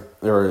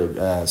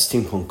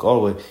steampunk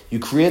Galway, you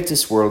create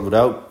this world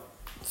without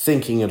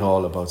thinking at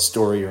all about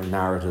story or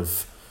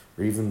narrative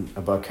or even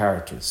about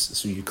characters.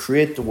 So you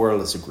create the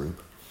world as a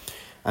group.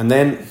 And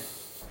then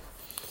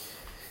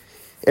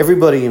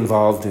everybody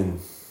involved in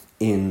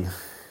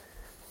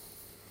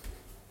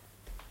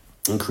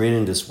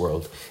creating this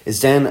world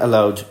is then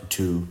allowed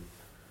to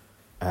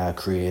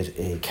create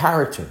a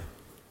character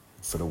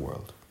for the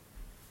world,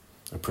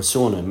 a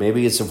persona.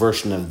 Maybe it's a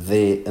version of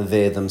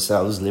they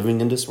themselves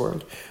living in this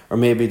world, or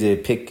maybe they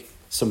pick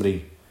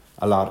somebody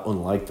a lot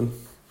unlike them,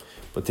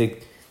 but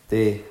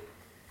they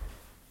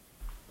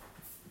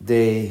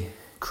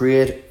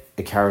create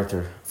a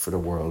character for the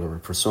world or a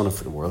persona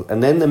for the world,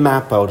 and then they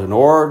map out an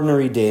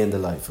ordinary day in the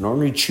life, an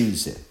ordinary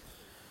Tuesday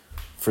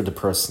for the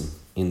person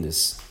in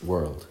this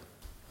world.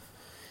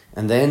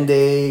 And then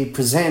they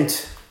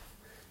present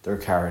their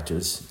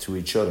characters to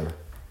each other.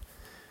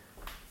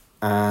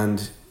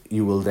 And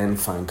you will then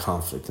find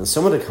conflict. And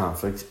some of the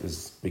conflict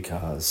is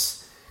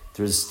because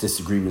there's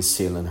disagreements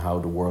still in how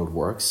the world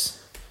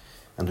works.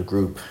 And the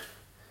group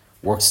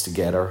works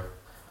together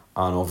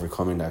on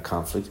overcoming that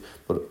conflict.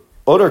 But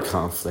other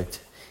conflict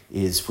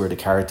is where the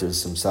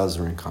characters themselves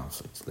are in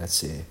conflict. Let's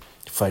say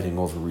fighting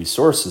over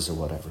resources or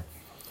whatever.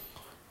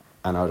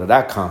 And out of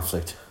that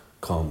conflict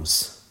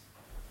comes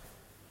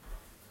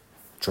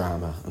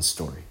drama and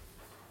story.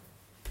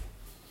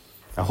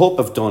 I hope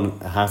I've done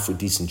a halfway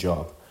decent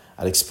job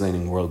at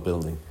explaining world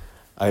building.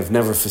 I've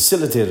never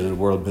facilitated a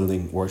world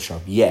building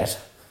workshop yet.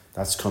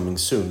 That's coming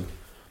soon.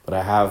 But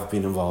I have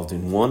been involved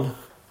in one,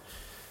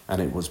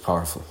 and it was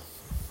powerful.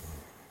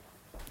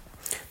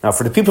 Now,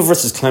 for the people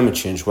versus climate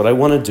change, what I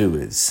want to do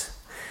is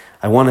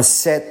I want to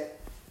set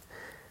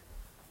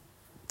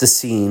the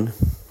scene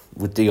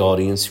with the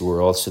audience, who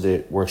are also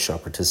the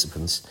workshop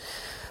participants,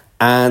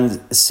 and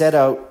set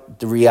out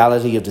the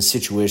reality of the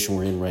situation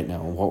we're in right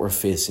now and what we're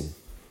facing.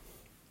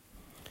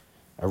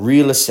 A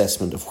real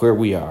assessment of where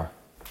we are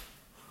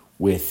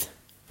with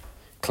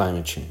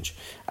climate change.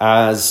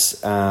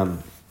 As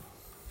I've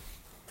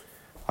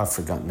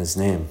forgotten his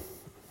name.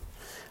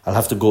 I'll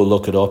have to go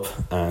look it up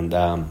and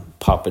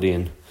pop it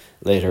in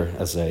later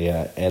as I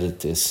edit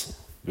this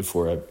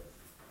before I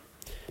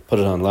put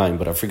it online.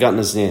 But I've forgotten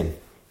his name.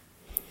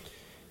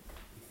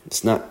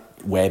 It's not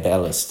Webb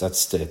Ellis.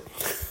 That's the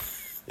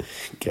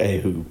guy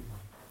who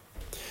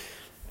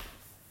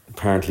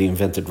apparently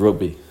invented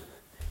rugby.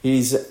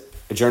 He's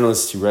a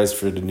journalist who writes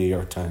for the New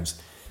York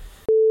Times.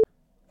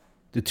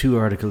 The two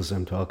articles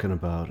I'm talking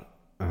about,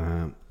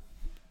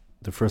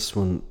 the first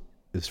one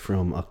is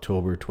from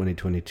October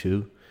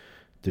 2022,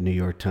 the New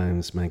York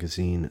Times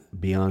magazine,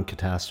 Beyond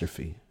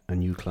Catastrophe, a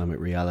New Climate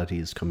Reality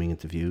is Coming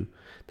into View.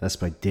 That's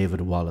by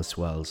David Wallace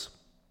Wells.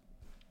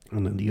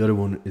 And then the other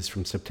one is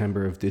from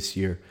September of this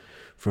year,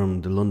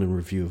 from the London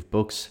Review of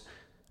Books,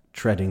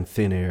 Treading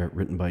Thin Air,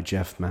 written by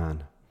Jeff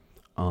Mann,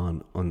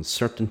 on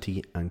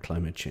uncertainty and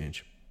climate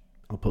change.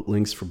 I'll put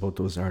links for both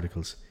those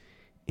articles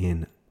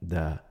in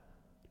the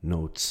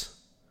notes.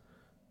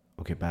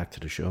 Okay, back to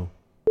the show.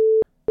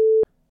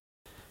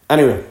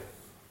 Anyway,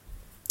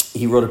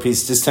 he wrote a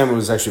piece, this time it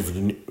was actually for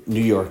the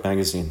New York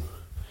magazine,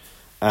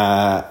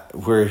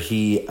 where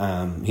he's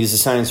a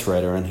science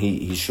writer, and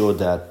he showed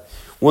that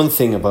one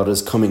thing about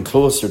us coming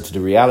closer to the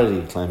reality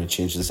of climate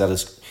change is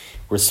that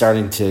we're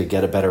starting to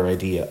get a better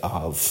idea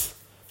of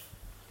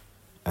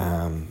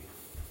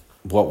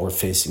what we're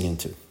facing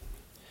into.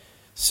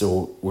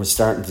 So we're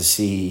starting to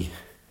see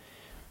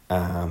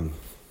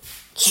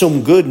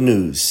some good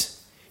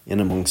news in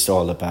amongst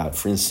all the bad.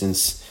 For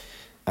instance,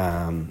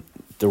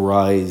 the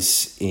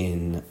rise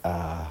in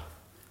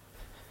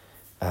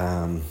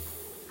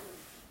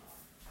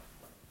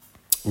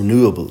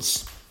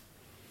renewables.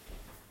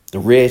 The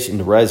rate in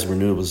the rise of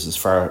renewables is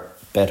far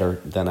better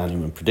than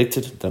anyone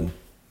predicted, than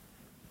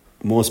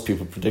most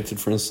people predicted,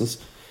 for instance.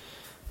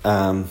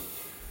 The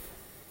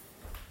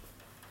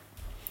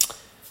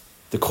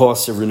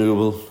cost of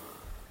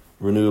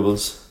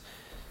renewables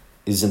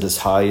isn't as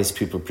high as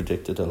people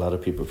predicted, a lot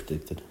of people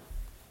predicted.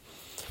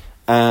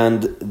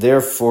 And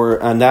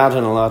therefore, and that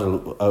and a lot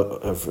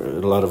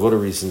of other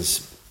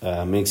reasons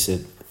makes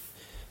it,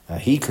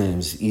 he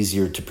claims,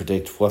 easier to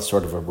predict what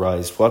sort of a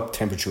rise, what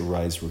temperature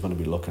rise we're going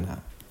to be looking at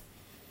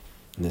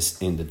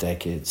in the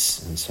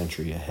decades and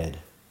century ahead.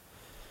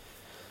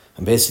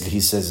 And basically,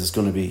 he says it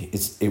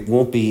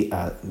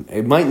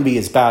mightn't be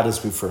as bad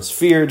as we first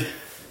feared.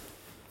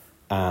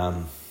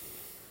 But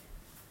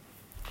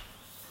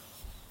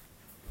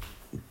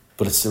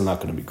it's still not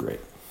going to be great.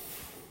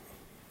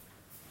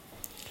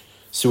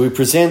 So we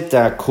present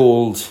that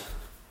cold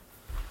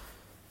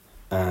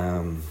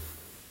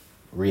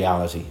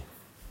reality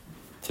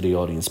to the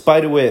audience.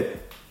 By the way,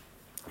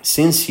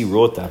 since he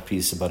wrote that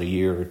piece about a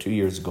year or 2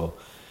 years ago,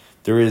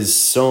 there is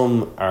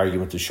some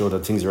argument to show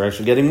that things are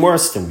actually getting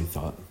worse than we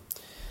thought.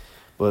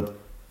 But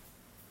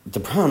the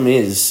problem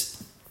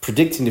is,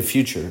 predicting the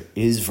future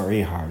is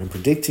very hard, and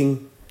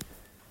predicting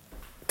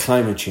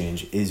climate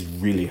change is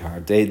really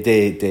hard.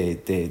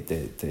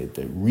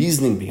 The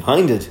reasoning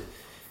behind it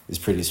is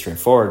pretty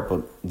straightforward,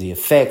 but the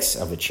effects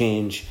of a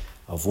change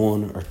of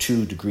 1 or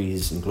 2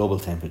 degrees in global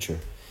temperature,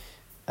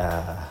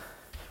 or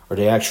or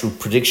the actual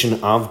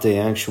prediction of the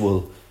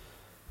actual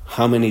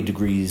how many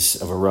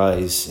degrees of a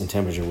rise in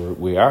temperature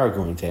we are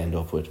going to end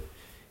up with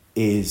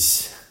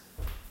is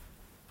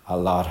a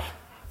lot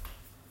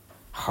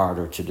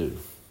harder to do.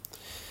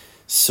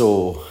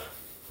 So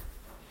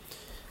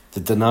the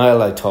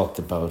denial I talked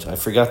about, I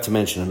forgot to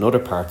mention another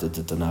part of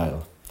the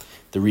denial,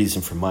 the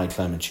reason for my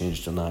climate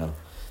change denial,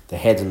 the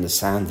head in the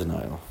sand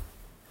denial,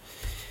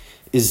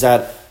 is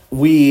that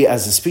we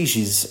as a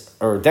species,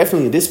 or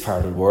definitely in this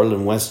part of the world,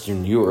 in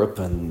Western Europe,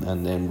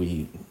 and then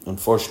we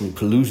unfortunately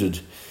polluted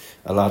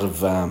a lot of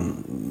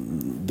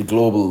the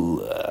global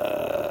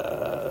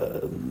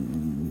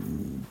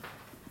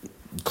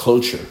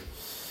culture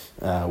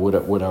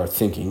with our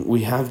thinking.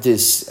 We have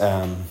this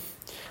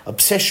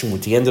obsession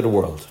with the end of the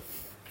world.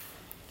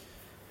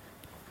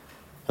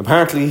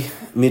 Apparently,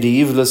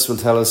 medievalists will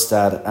tell us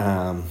that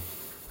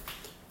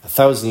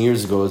 1,000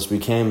 years ago, as we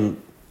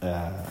came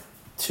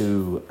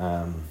to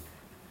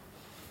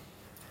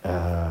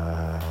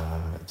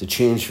the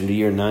change from the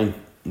year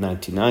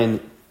 999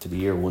 to the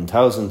year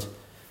 1000,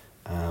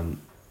 an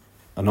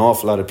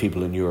awful lot of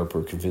people in Europe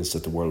were convinced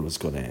that the world was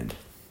going to end.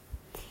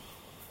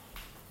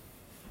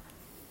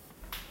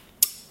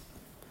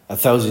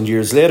 1,000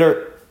 years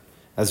later,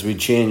 as we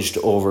changed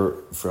over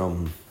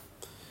from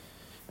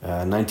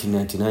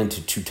 1999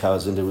 to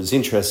 2000, it was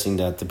interesting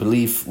that the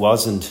belief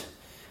wasn't,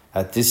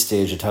 at this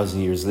stage,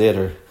 1,000 years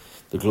later,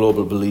 the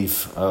global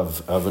belief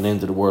of an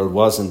end of the world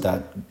wasn't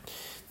that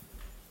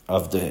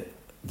of the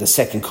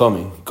second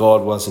coming.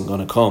 God wasn't going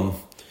to come,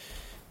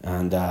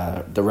 and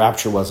the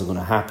rapture wasn't going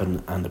to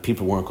happen, and the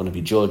people weren't going to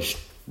be judged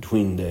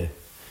between the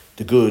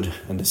good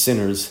and the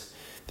sinners,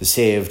 the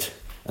saved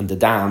and the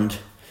damned,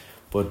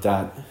 but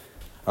that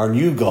our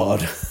new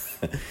God,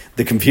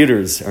 the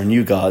computers, our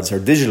new gods, our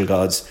digital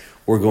gods,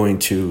 were going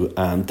to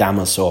damn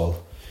us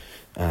all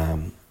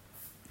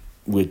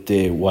with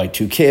the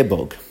Y2K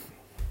bug.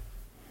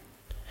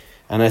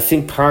 And I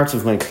think part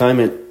of my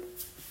climate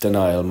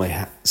denial, my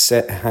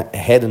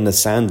head in the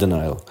sand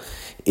denial,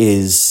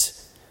 is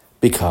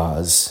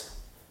because,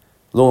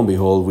 lo and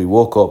behold, we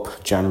woke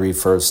up January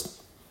 1st,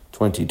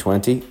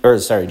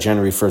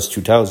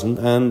 2000,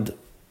 and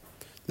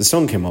the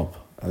sun came up,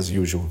 as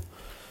usual,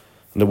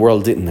 and the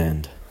world didn't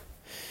end.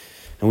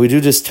 And we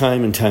do this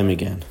time and time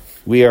again.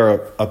 We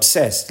are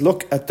obsessed.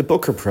 Look at the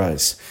Booker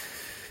Prize.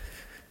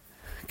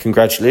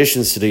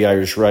 Congratulations to the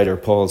Irish writer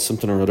Paul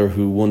something or other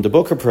who won the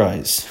Booker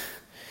Prize.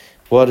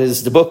 What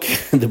is the book?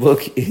 The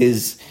book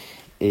is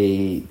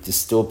a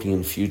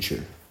dystopian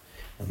future.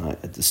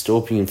 A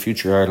dystopian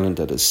future Ireland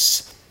that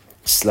is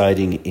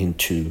sliding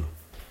into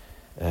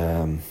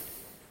a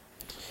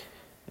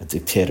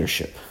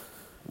dictatorship.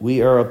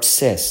 We are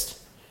obsessed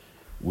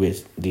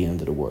with the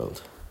end of the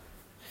world.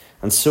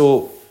 And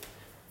so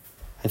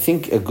I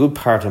think a good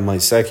part of my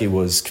psyche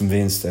was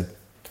convinced that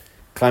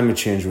climate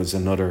change was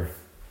another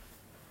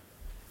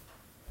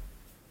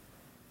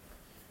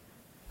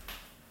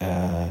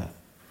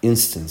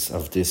instance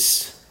of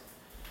this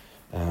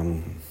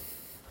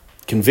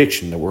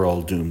conviction that we're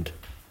all doomed.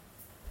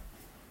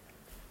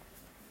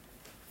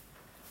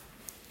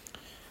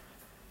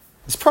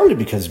 It's probably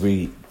because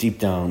we deep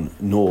down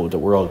know that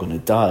we're all going to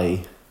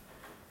die,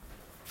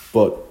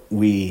 but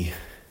we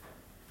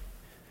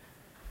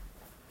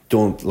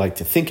don't like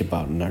to think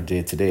about it in our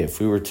day-to-day.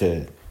 If we were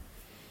to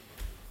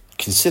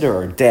consider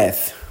our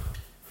death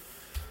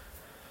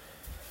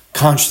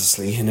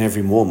consciously in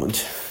every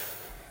moment,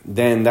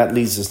 then that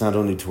leads us not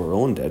only to our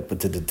own death, but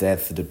to the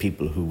death of the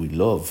people who we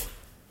love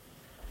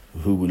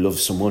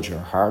so much our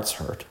hearts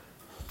hurt.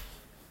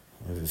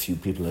 I have a few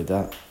people like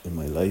that in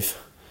my life.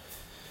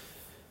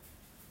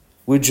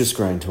 We'd just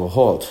grind to a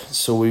halt.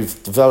 So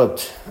we've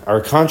developed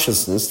our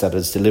consciousness that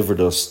has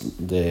delivered us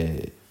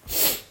the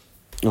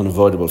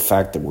unavoidable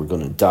fact that we're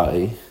going to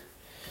die,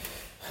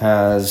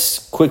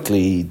 has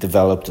quickly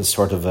developed a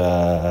sort of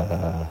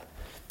a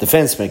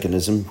defense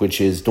mechanism,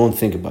 which is don't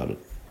think about it.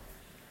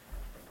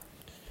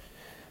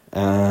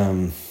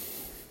 And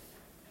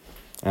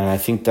I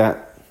think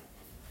that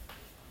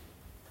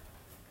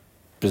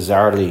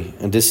bizarrely,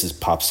 and this is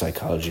pop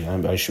psychology,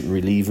 I shouldn't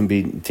really even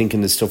be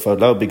thinking this stuff out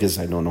loud because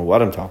I don't know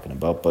what I'm talking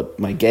about, but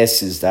my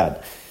guess is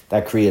that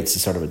creates a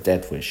sort of a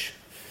death wish.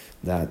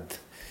 That,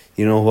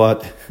 you know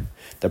what,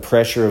 the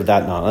pressure of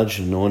that knowledge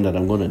and knowing that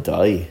I'm going to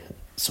die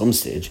at some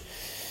stage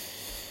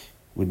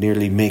would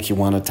nearly make you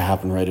want it to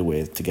happen right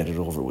away to get it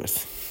over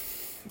with.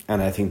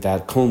 And I think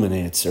that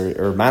culminates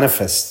or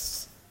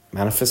manifestates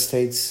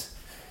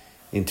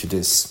into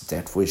this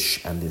death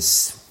wish and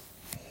this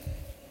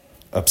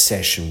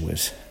obsession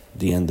with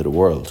the end of the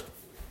world.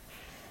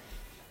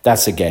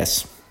 That's a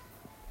guess.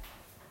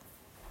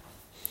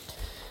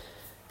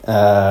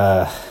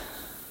 And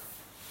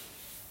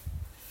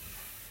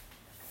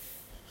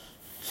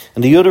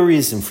the other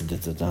reason for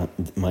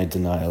my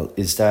denial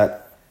is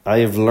that I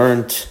have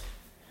learned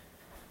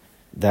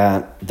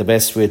that the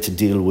best way to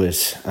deal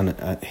with,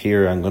 and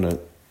here I'm going to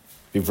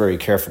be very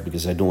careful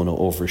because I don't want to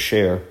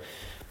overshare,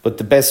 but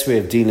the best way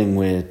of dealing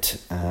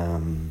with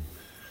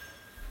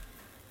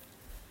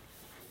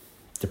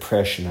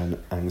depression and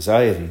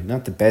anxiety,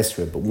 not the best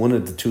way, but one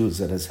of the tools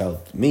that has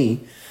helped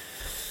me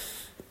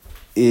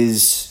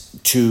is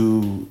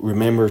to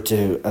remember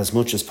to, as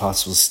much as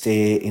possible,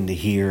 stay in the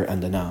here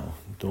and the now.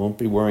 Don't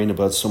be worrying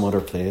about some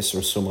other place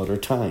or some other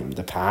time.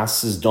 The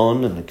past is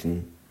done and it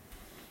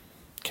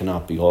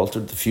cannot be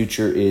altered. The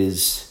future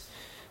is,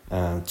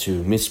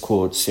 to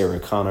misquote Sarah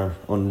Connor,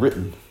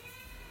 unwritten.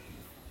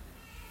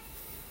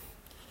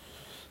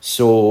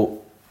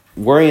 So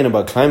worrying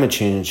about climate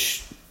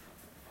change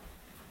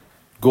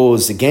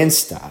goes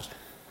against that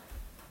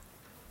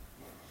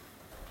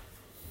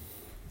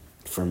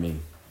for me.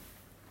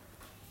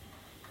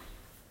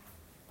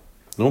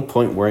 No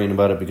point worrying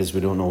about it because we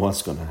don't know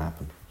what's going to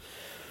happen.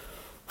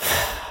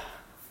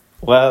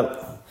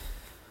 Well,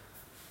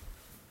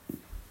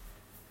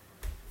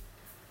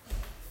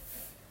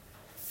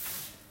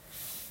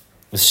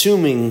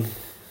 assuming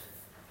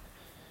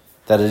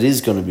that it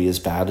is going to be as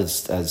bad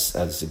as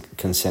the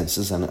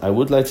consensus, and I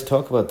would like to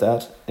talk about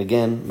that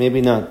again,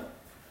 maybe not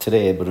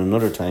today, but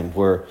another time,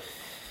 where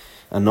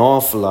an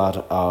awful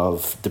lot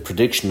of the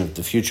prediction of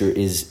the future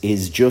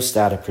is just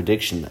that, a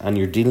prediction, and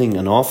you're dealing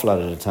an awful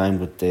lot of the time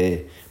with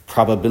the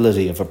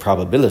probability of a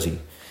probability.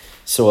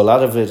 So a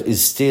lot of it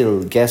is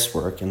still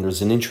guesswork, and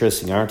there's an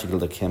interesting article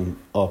that came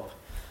up.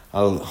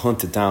 I'll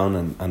hunt it down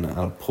and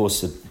I'll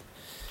post it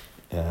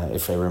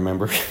if I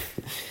remember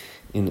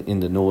in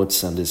the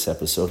notes on this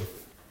episode.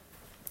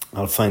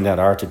 I'll find that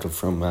article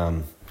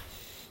from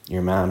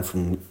your man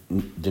from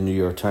the New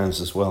York Times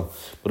as well.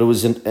 But it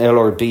was an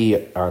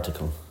LRB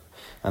article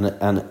and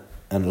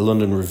a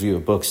London Review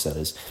of Books, that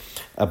is,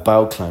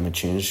 about climate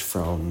change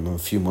from a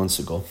few months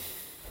ago.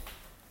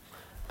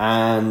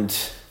 And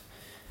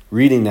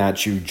reading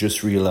that, you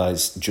just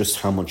realize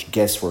just how much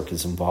guesswork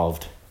is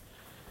involved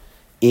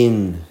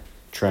in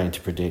trying to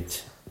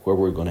predict where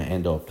we're going to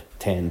end up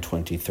 10,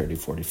 20, 30,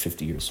 40,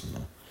 50 years from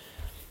now.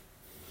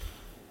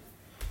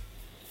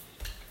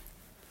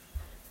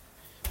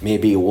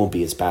 Maybe it won't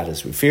be as bad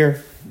as we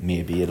fear.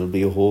 Maybe it'll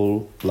be a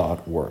whole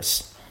lot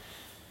worse.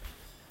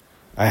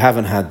 I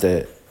haven't had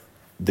the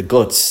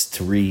guts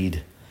to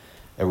read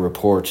a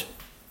report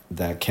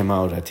that came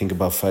out, I think,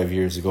 about 5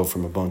 years ago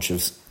from a bunch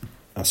of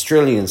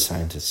Australian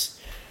scientists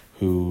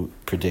who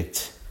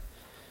predict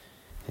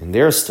in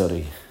their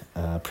study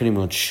pretty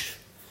much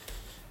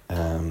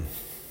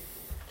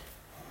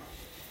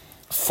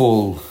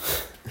full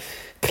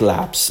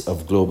collapse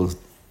of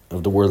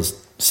the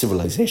world's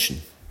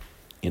civilization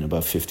in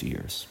about 50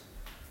 years.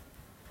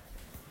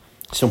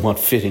 Somewhat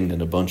fitting that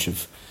a bunch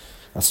of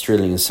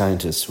Australian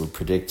scientists have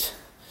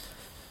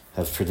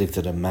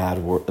predicted a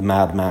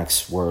Mad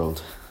Max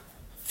world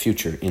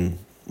future in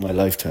my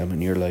lifetime,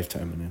 in your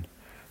lifetime, and in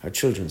our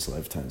children's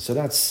lifetime. So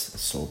that's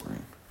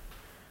sobering.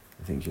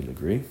 I think you'll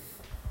agree.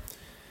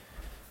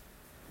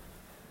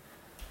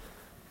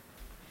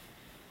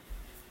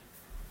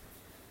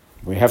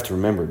 We have to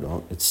remember,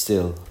 though, it's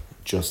still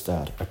just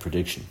that, a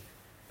prediction.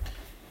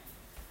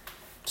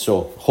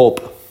 So,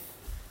 hope.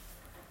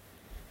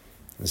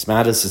 As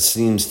mad as it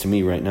seems to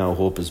me right now,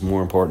 hope is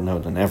more important now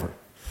than ever.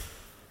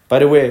 By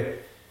the way,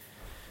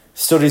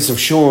 studies have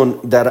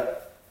shown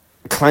that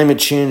climate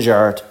change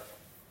art,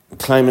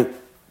 climate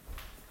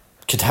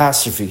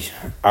catastrophe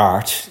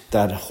art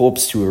that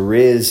hopes to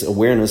erase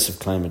awareness of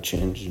climate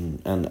change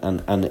and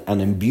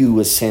imbue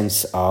a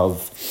sense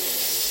of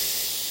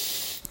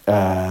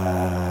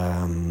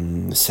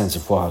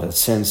what? A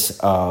sense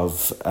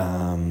of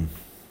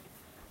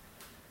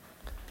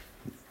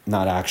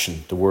not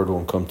action. The word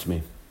won't come to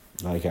me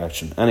like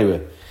action.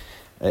 Anyway,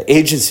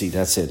 agency,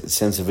 that's it. A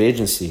sense of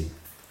agency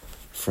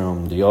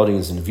from the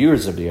audience and the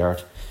viewers of the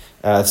art.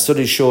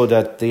 Studies show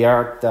that the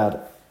art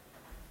that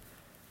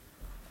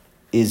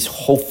is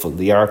hopeful,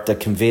 the art that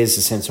conveys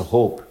a sense of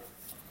hope,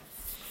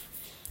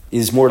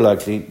 is more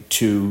likely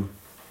to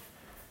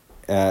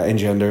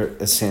engender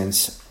a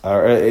sense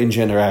or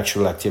engender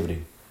actual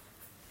activity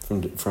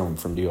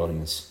from the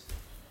audience.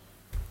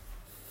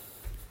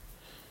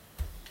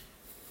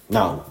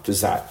 Now,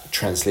 does that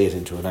translate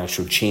into an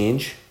actual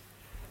change?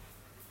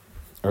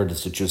 Or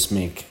does it just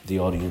make the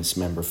audience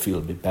member feel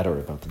a bit better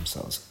about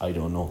themselves? I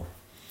don't know.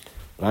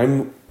 But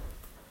I'm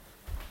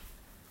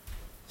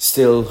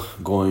still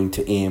going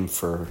to aim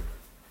for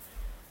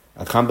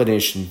a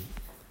combination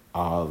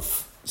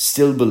of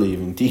still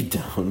believing deep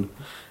down,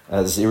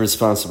 as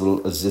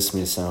irresponsible as this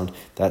may sound,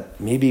 that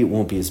maybe it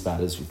won't be as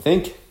bad as we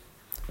think,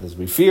 as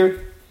we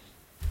fear,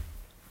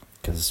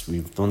 because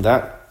we've done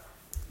that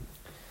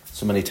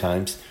so many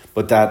times,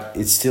 but that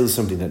it's still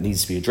something that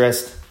needs to be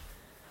addressed,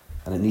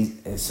 and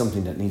it's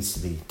something that needs to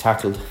be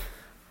tackled.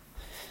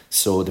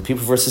 So the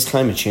People versus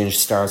Climate Change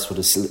starts with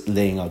us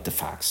laying out the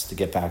facts, to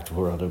get back to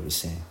what I was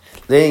saying.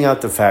 Laying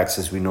out the facts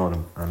as we know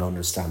them and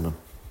understand them.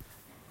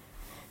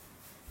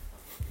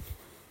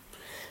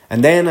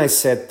 And then I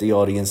set the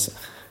audience,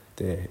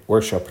 the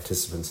workshop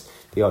participants,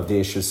 the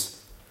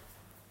audacious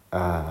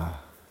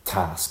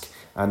task.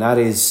 And that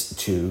is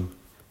to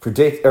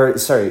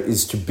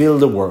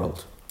build a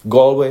world.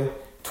 Galway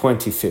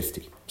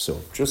 2050.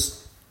 So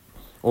just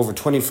over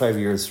 25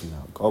 years from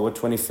now, Galway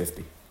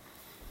 2050.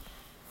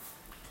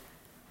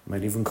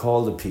 Might even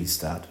call the piece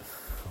that,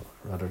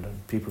 rather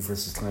than people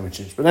versus climate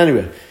change. But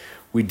anyway,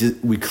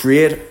 we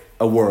create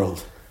a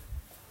world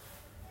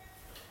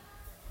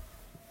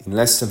in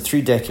less than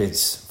 3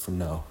 decades from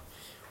now,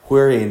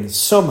 wherein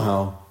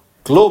somehow,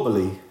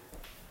 globally,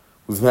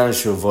 we've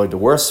managed to avoid the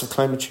worst of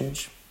climate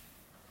change.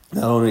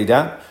 Not only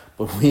that,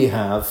 but we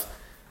have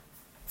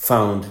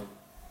found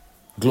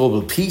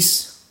global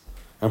peace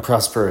and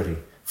prosperity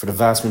for the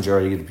vast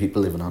majority of the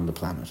people living on the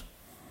planet.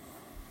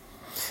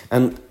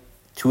 And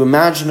to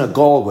imagine a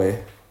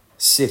Galway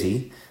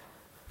city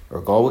or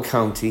Galway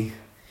County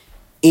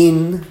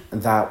in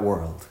that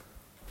world,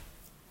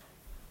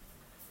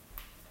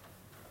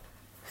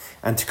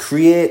 and to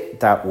create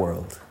that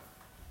world,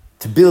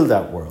 to build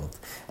that world,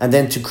 and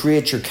then to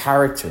create your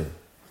character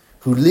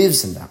who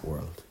lives in that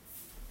world.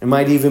 It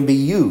might even be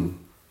you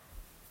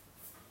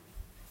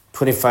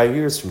 25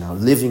 years from now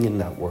living in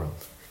that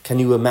world. Can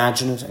you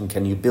imagine it and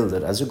can you build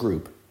it as a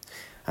group?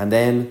 And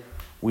then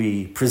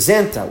we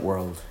present that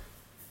world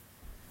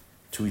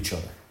to each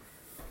other.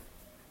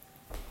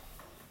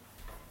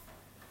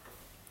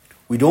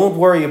 We don't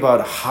worry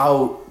about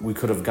how we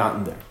could have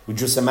gotten there. We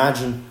just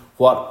imagine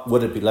what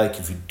would it be like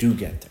if we do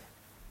get there.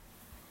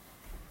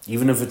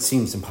 Even if it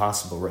seems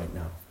impossible right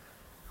now.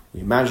 We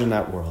imagine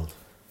that world.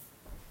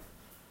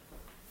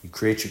 You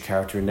create your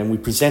character and then we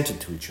present it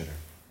to each other.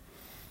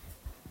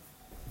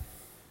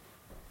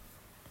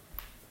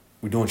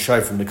 We don't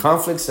shy from the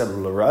conflicts that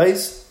will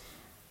arise.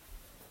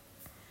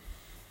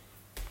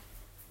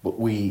 But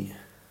we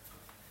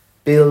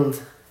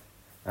build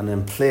and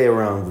then play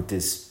around with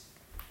this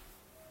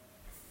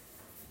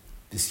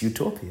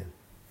utopia.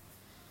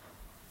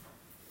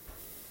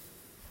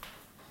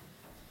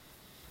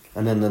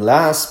 And then the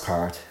last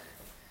part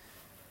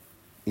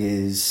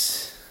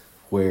is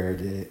where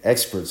the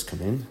experts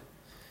come in,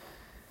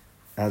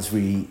 as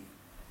we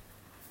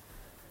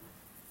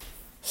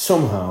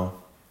somehow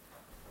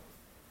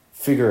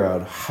figure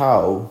out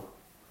how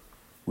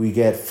we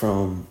get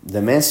from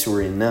the mess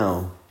we're in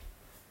now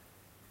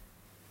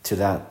to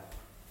that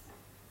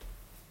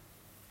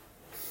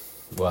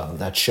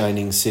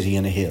shining city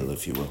on a hill,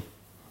 if you will.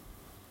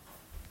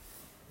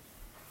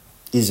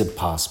 Is it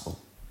possible?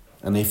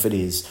 And if it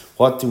is,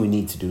 what do we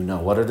need to do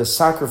now? What are the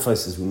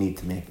sacrifices we need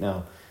to make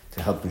now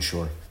to help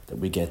ensure that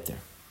we get there?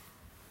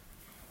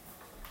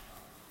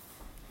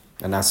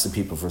 And that's the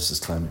people versus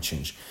climate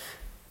change.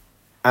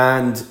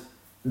 And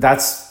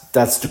that's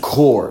the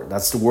core.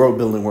 That's the world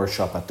building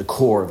workshop at the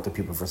core of the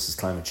people versus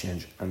climate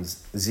change. And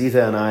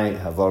Zita and I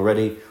have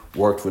already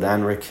worked with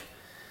Anric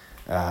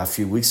a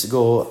few weeks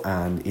ago.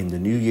 And in the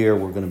new year,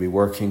 we're going to be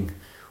working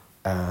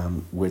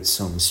with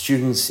some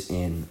students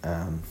in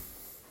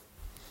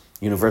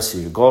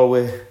University of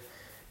Galway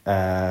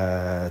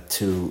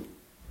to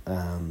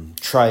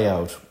try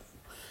out,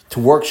 to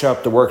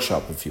workshop the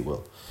workshop, if you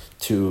will,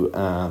 to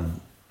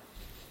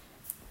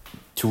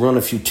run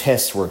a few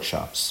test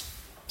workshops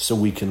so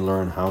we can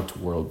learn how to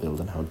world build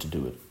and how to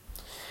do it.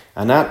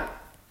 And that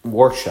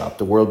workshop,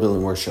 the world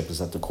building workshop, is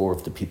at the core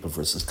of the people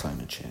versus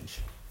climate change.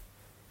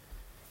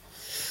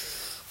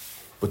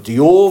 But the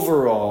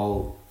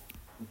overall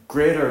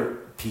greater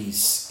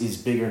piece is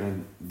bigger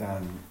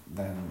than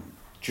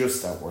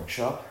just that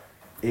workshop.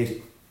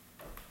 The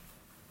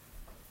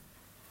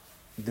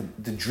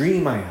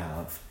dream I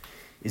have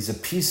is a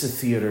piece of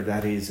theatre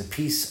that is a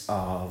piece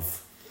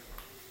of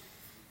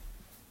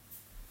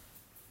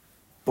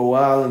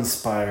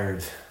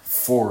Boal-inspired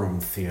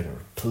forum theatre,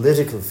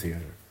 political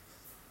theatre.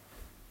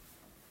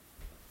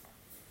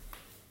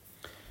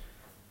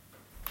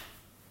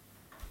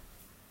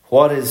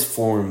 What is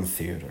forum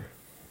theatre?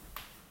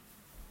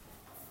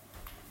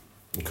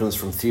 It comes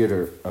from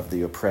theatre of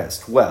the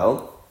oppressed.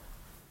 Well,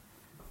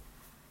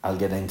 I'll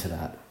get into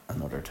that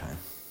another time.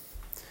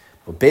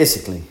 But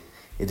basically,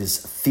 it is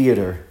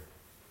theatre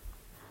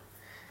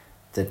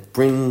that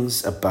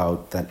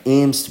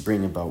aims to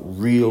bring about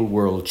real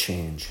world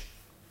change.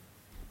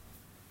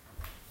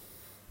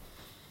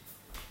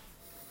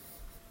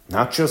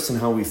 Not just in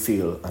how we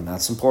feel, and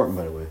that's important,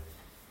 by the way,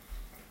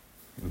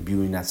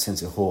 imbuing that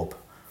sense of hope,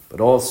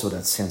 but also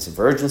that sense of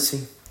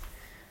urgency,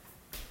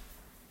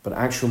 but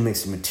actual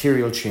makes a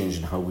material change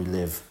in how we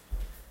live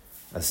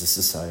as a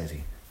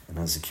society and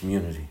as a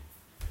community.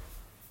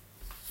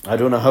 I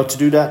don't know how to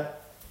do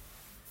that,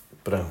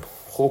 but I'm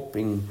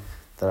hoping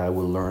that I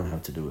will learn how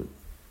to do it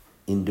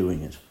in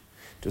doing it.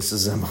 Just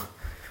as I'm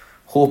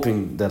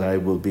hoping that I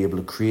will be able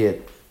to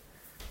create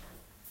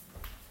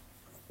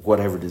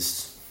whatever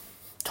this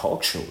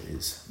talk show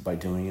is by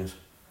doing it.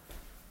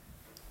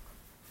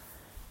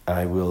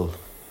 I will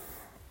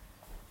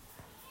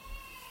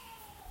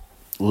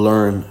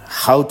learn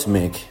how to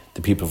make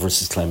the people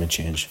versus climate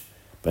change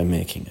by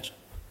making it.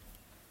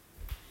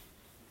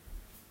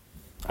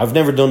 I've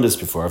never done this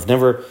before. I've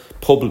never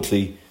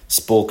publicly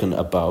spoken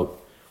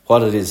about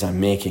what it is I'm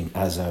making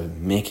as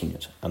I'm making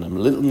it. And I'm a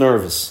little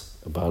nervous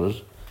about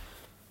it,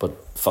 but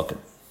fuck it.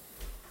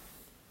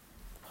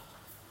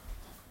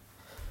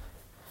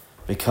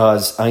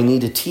 Because I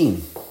need a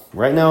team.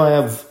 Right now I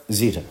have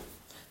Zita.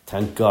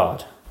 Thank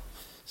God.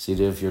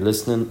 Zita, if you're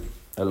listening,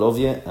 I love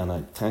you, and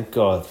I thank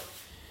God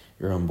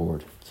you're on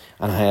board.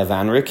 And I have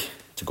Anric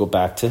to go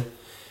back to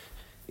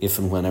if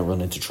and when I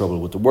run into trouble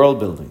with the world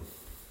building.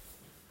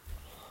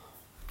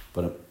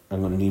 But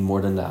I'm going to need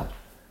more than that.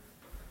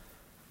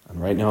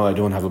 And right now I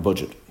don't have a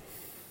budget.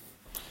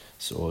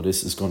 So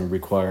this is going to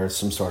require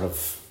some sort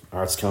of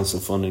Arts Council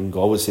funding,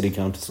 Galway City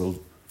Council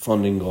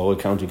funding, Galway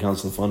County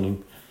Council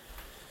funding,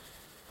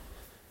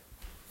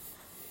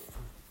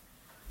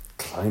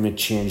 climate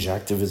change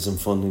activism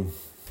funding.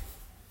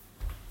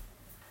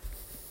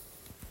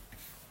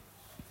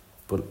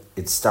 But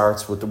it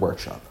starts with the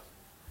workshop.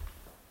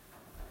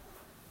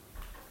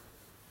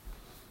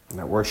 In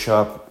that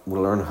workshop,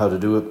 we'll learn how to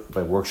do it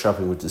by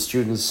workshopping with the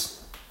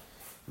students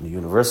in the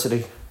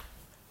university.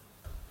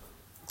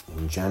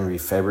 In January,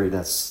 February,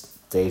 that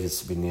date is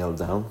to be nailed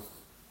down.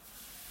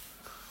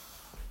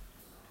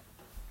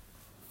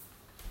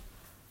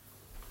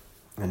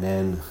 And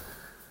then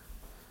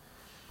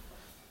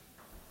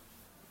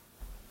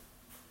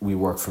we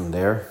work from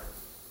there,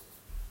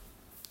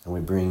 and we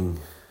bring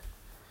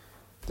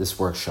this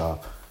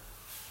workshop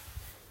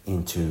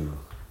into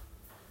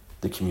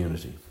the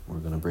community. We're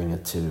going to bring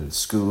it to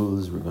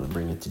schools, we're going to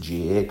bring it to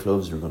GAA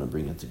clubs, we're going to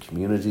bring it to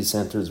community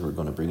centres, we're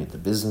going to bring it to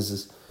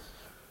businesses,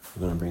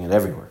 we're going to bring it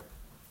everywhere.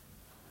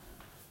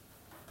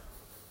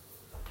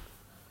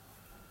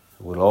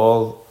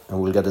 We'll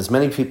get as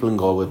many people in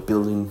Galway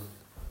building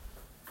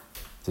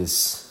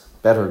this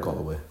better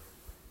Galway.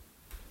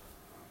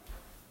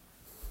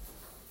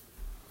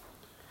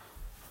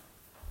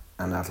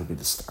 And that'll be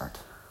the start.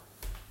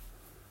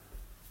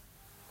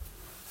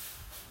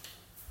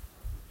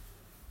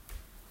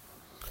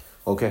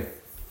 Okay.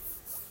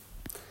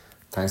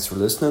 Thanks for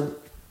listening.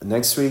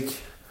 Next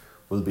week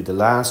will be the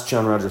last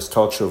John Rogers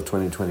talk show of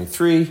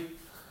 2023.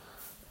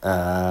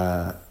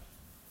 And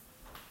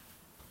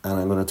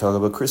I'm going to talk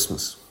about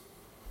Christmas.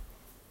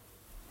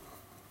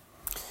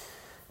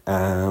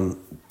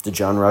 The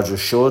John Rogers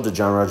show, the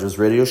John Rogers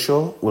radio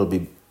show, will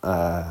be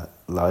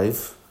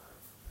live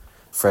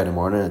Friday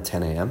morning at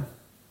 10 a.m.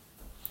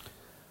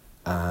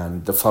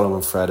 And the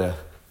following Friday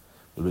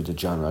will be the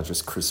John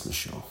Rogers Christmas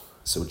show.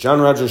 So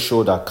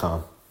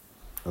johnrogersshow.com.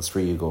 That's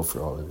where you go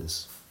for all of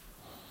this.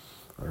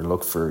 Or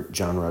look for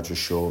John Rogers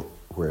Show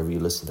wherever you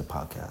listen to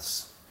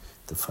podcasts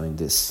to find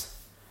this.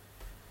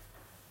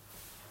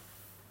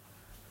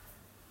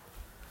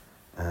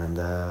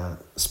 And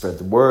spread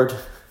the word.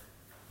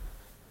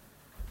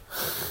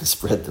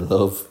 Spread the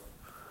love.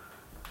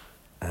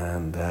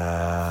 And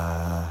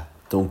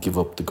don't give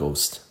up the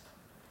ghost.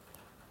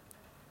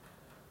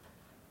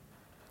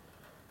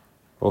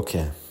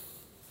 Okay.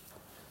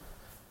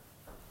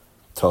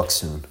 Talk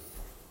soon.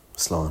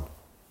 Slán.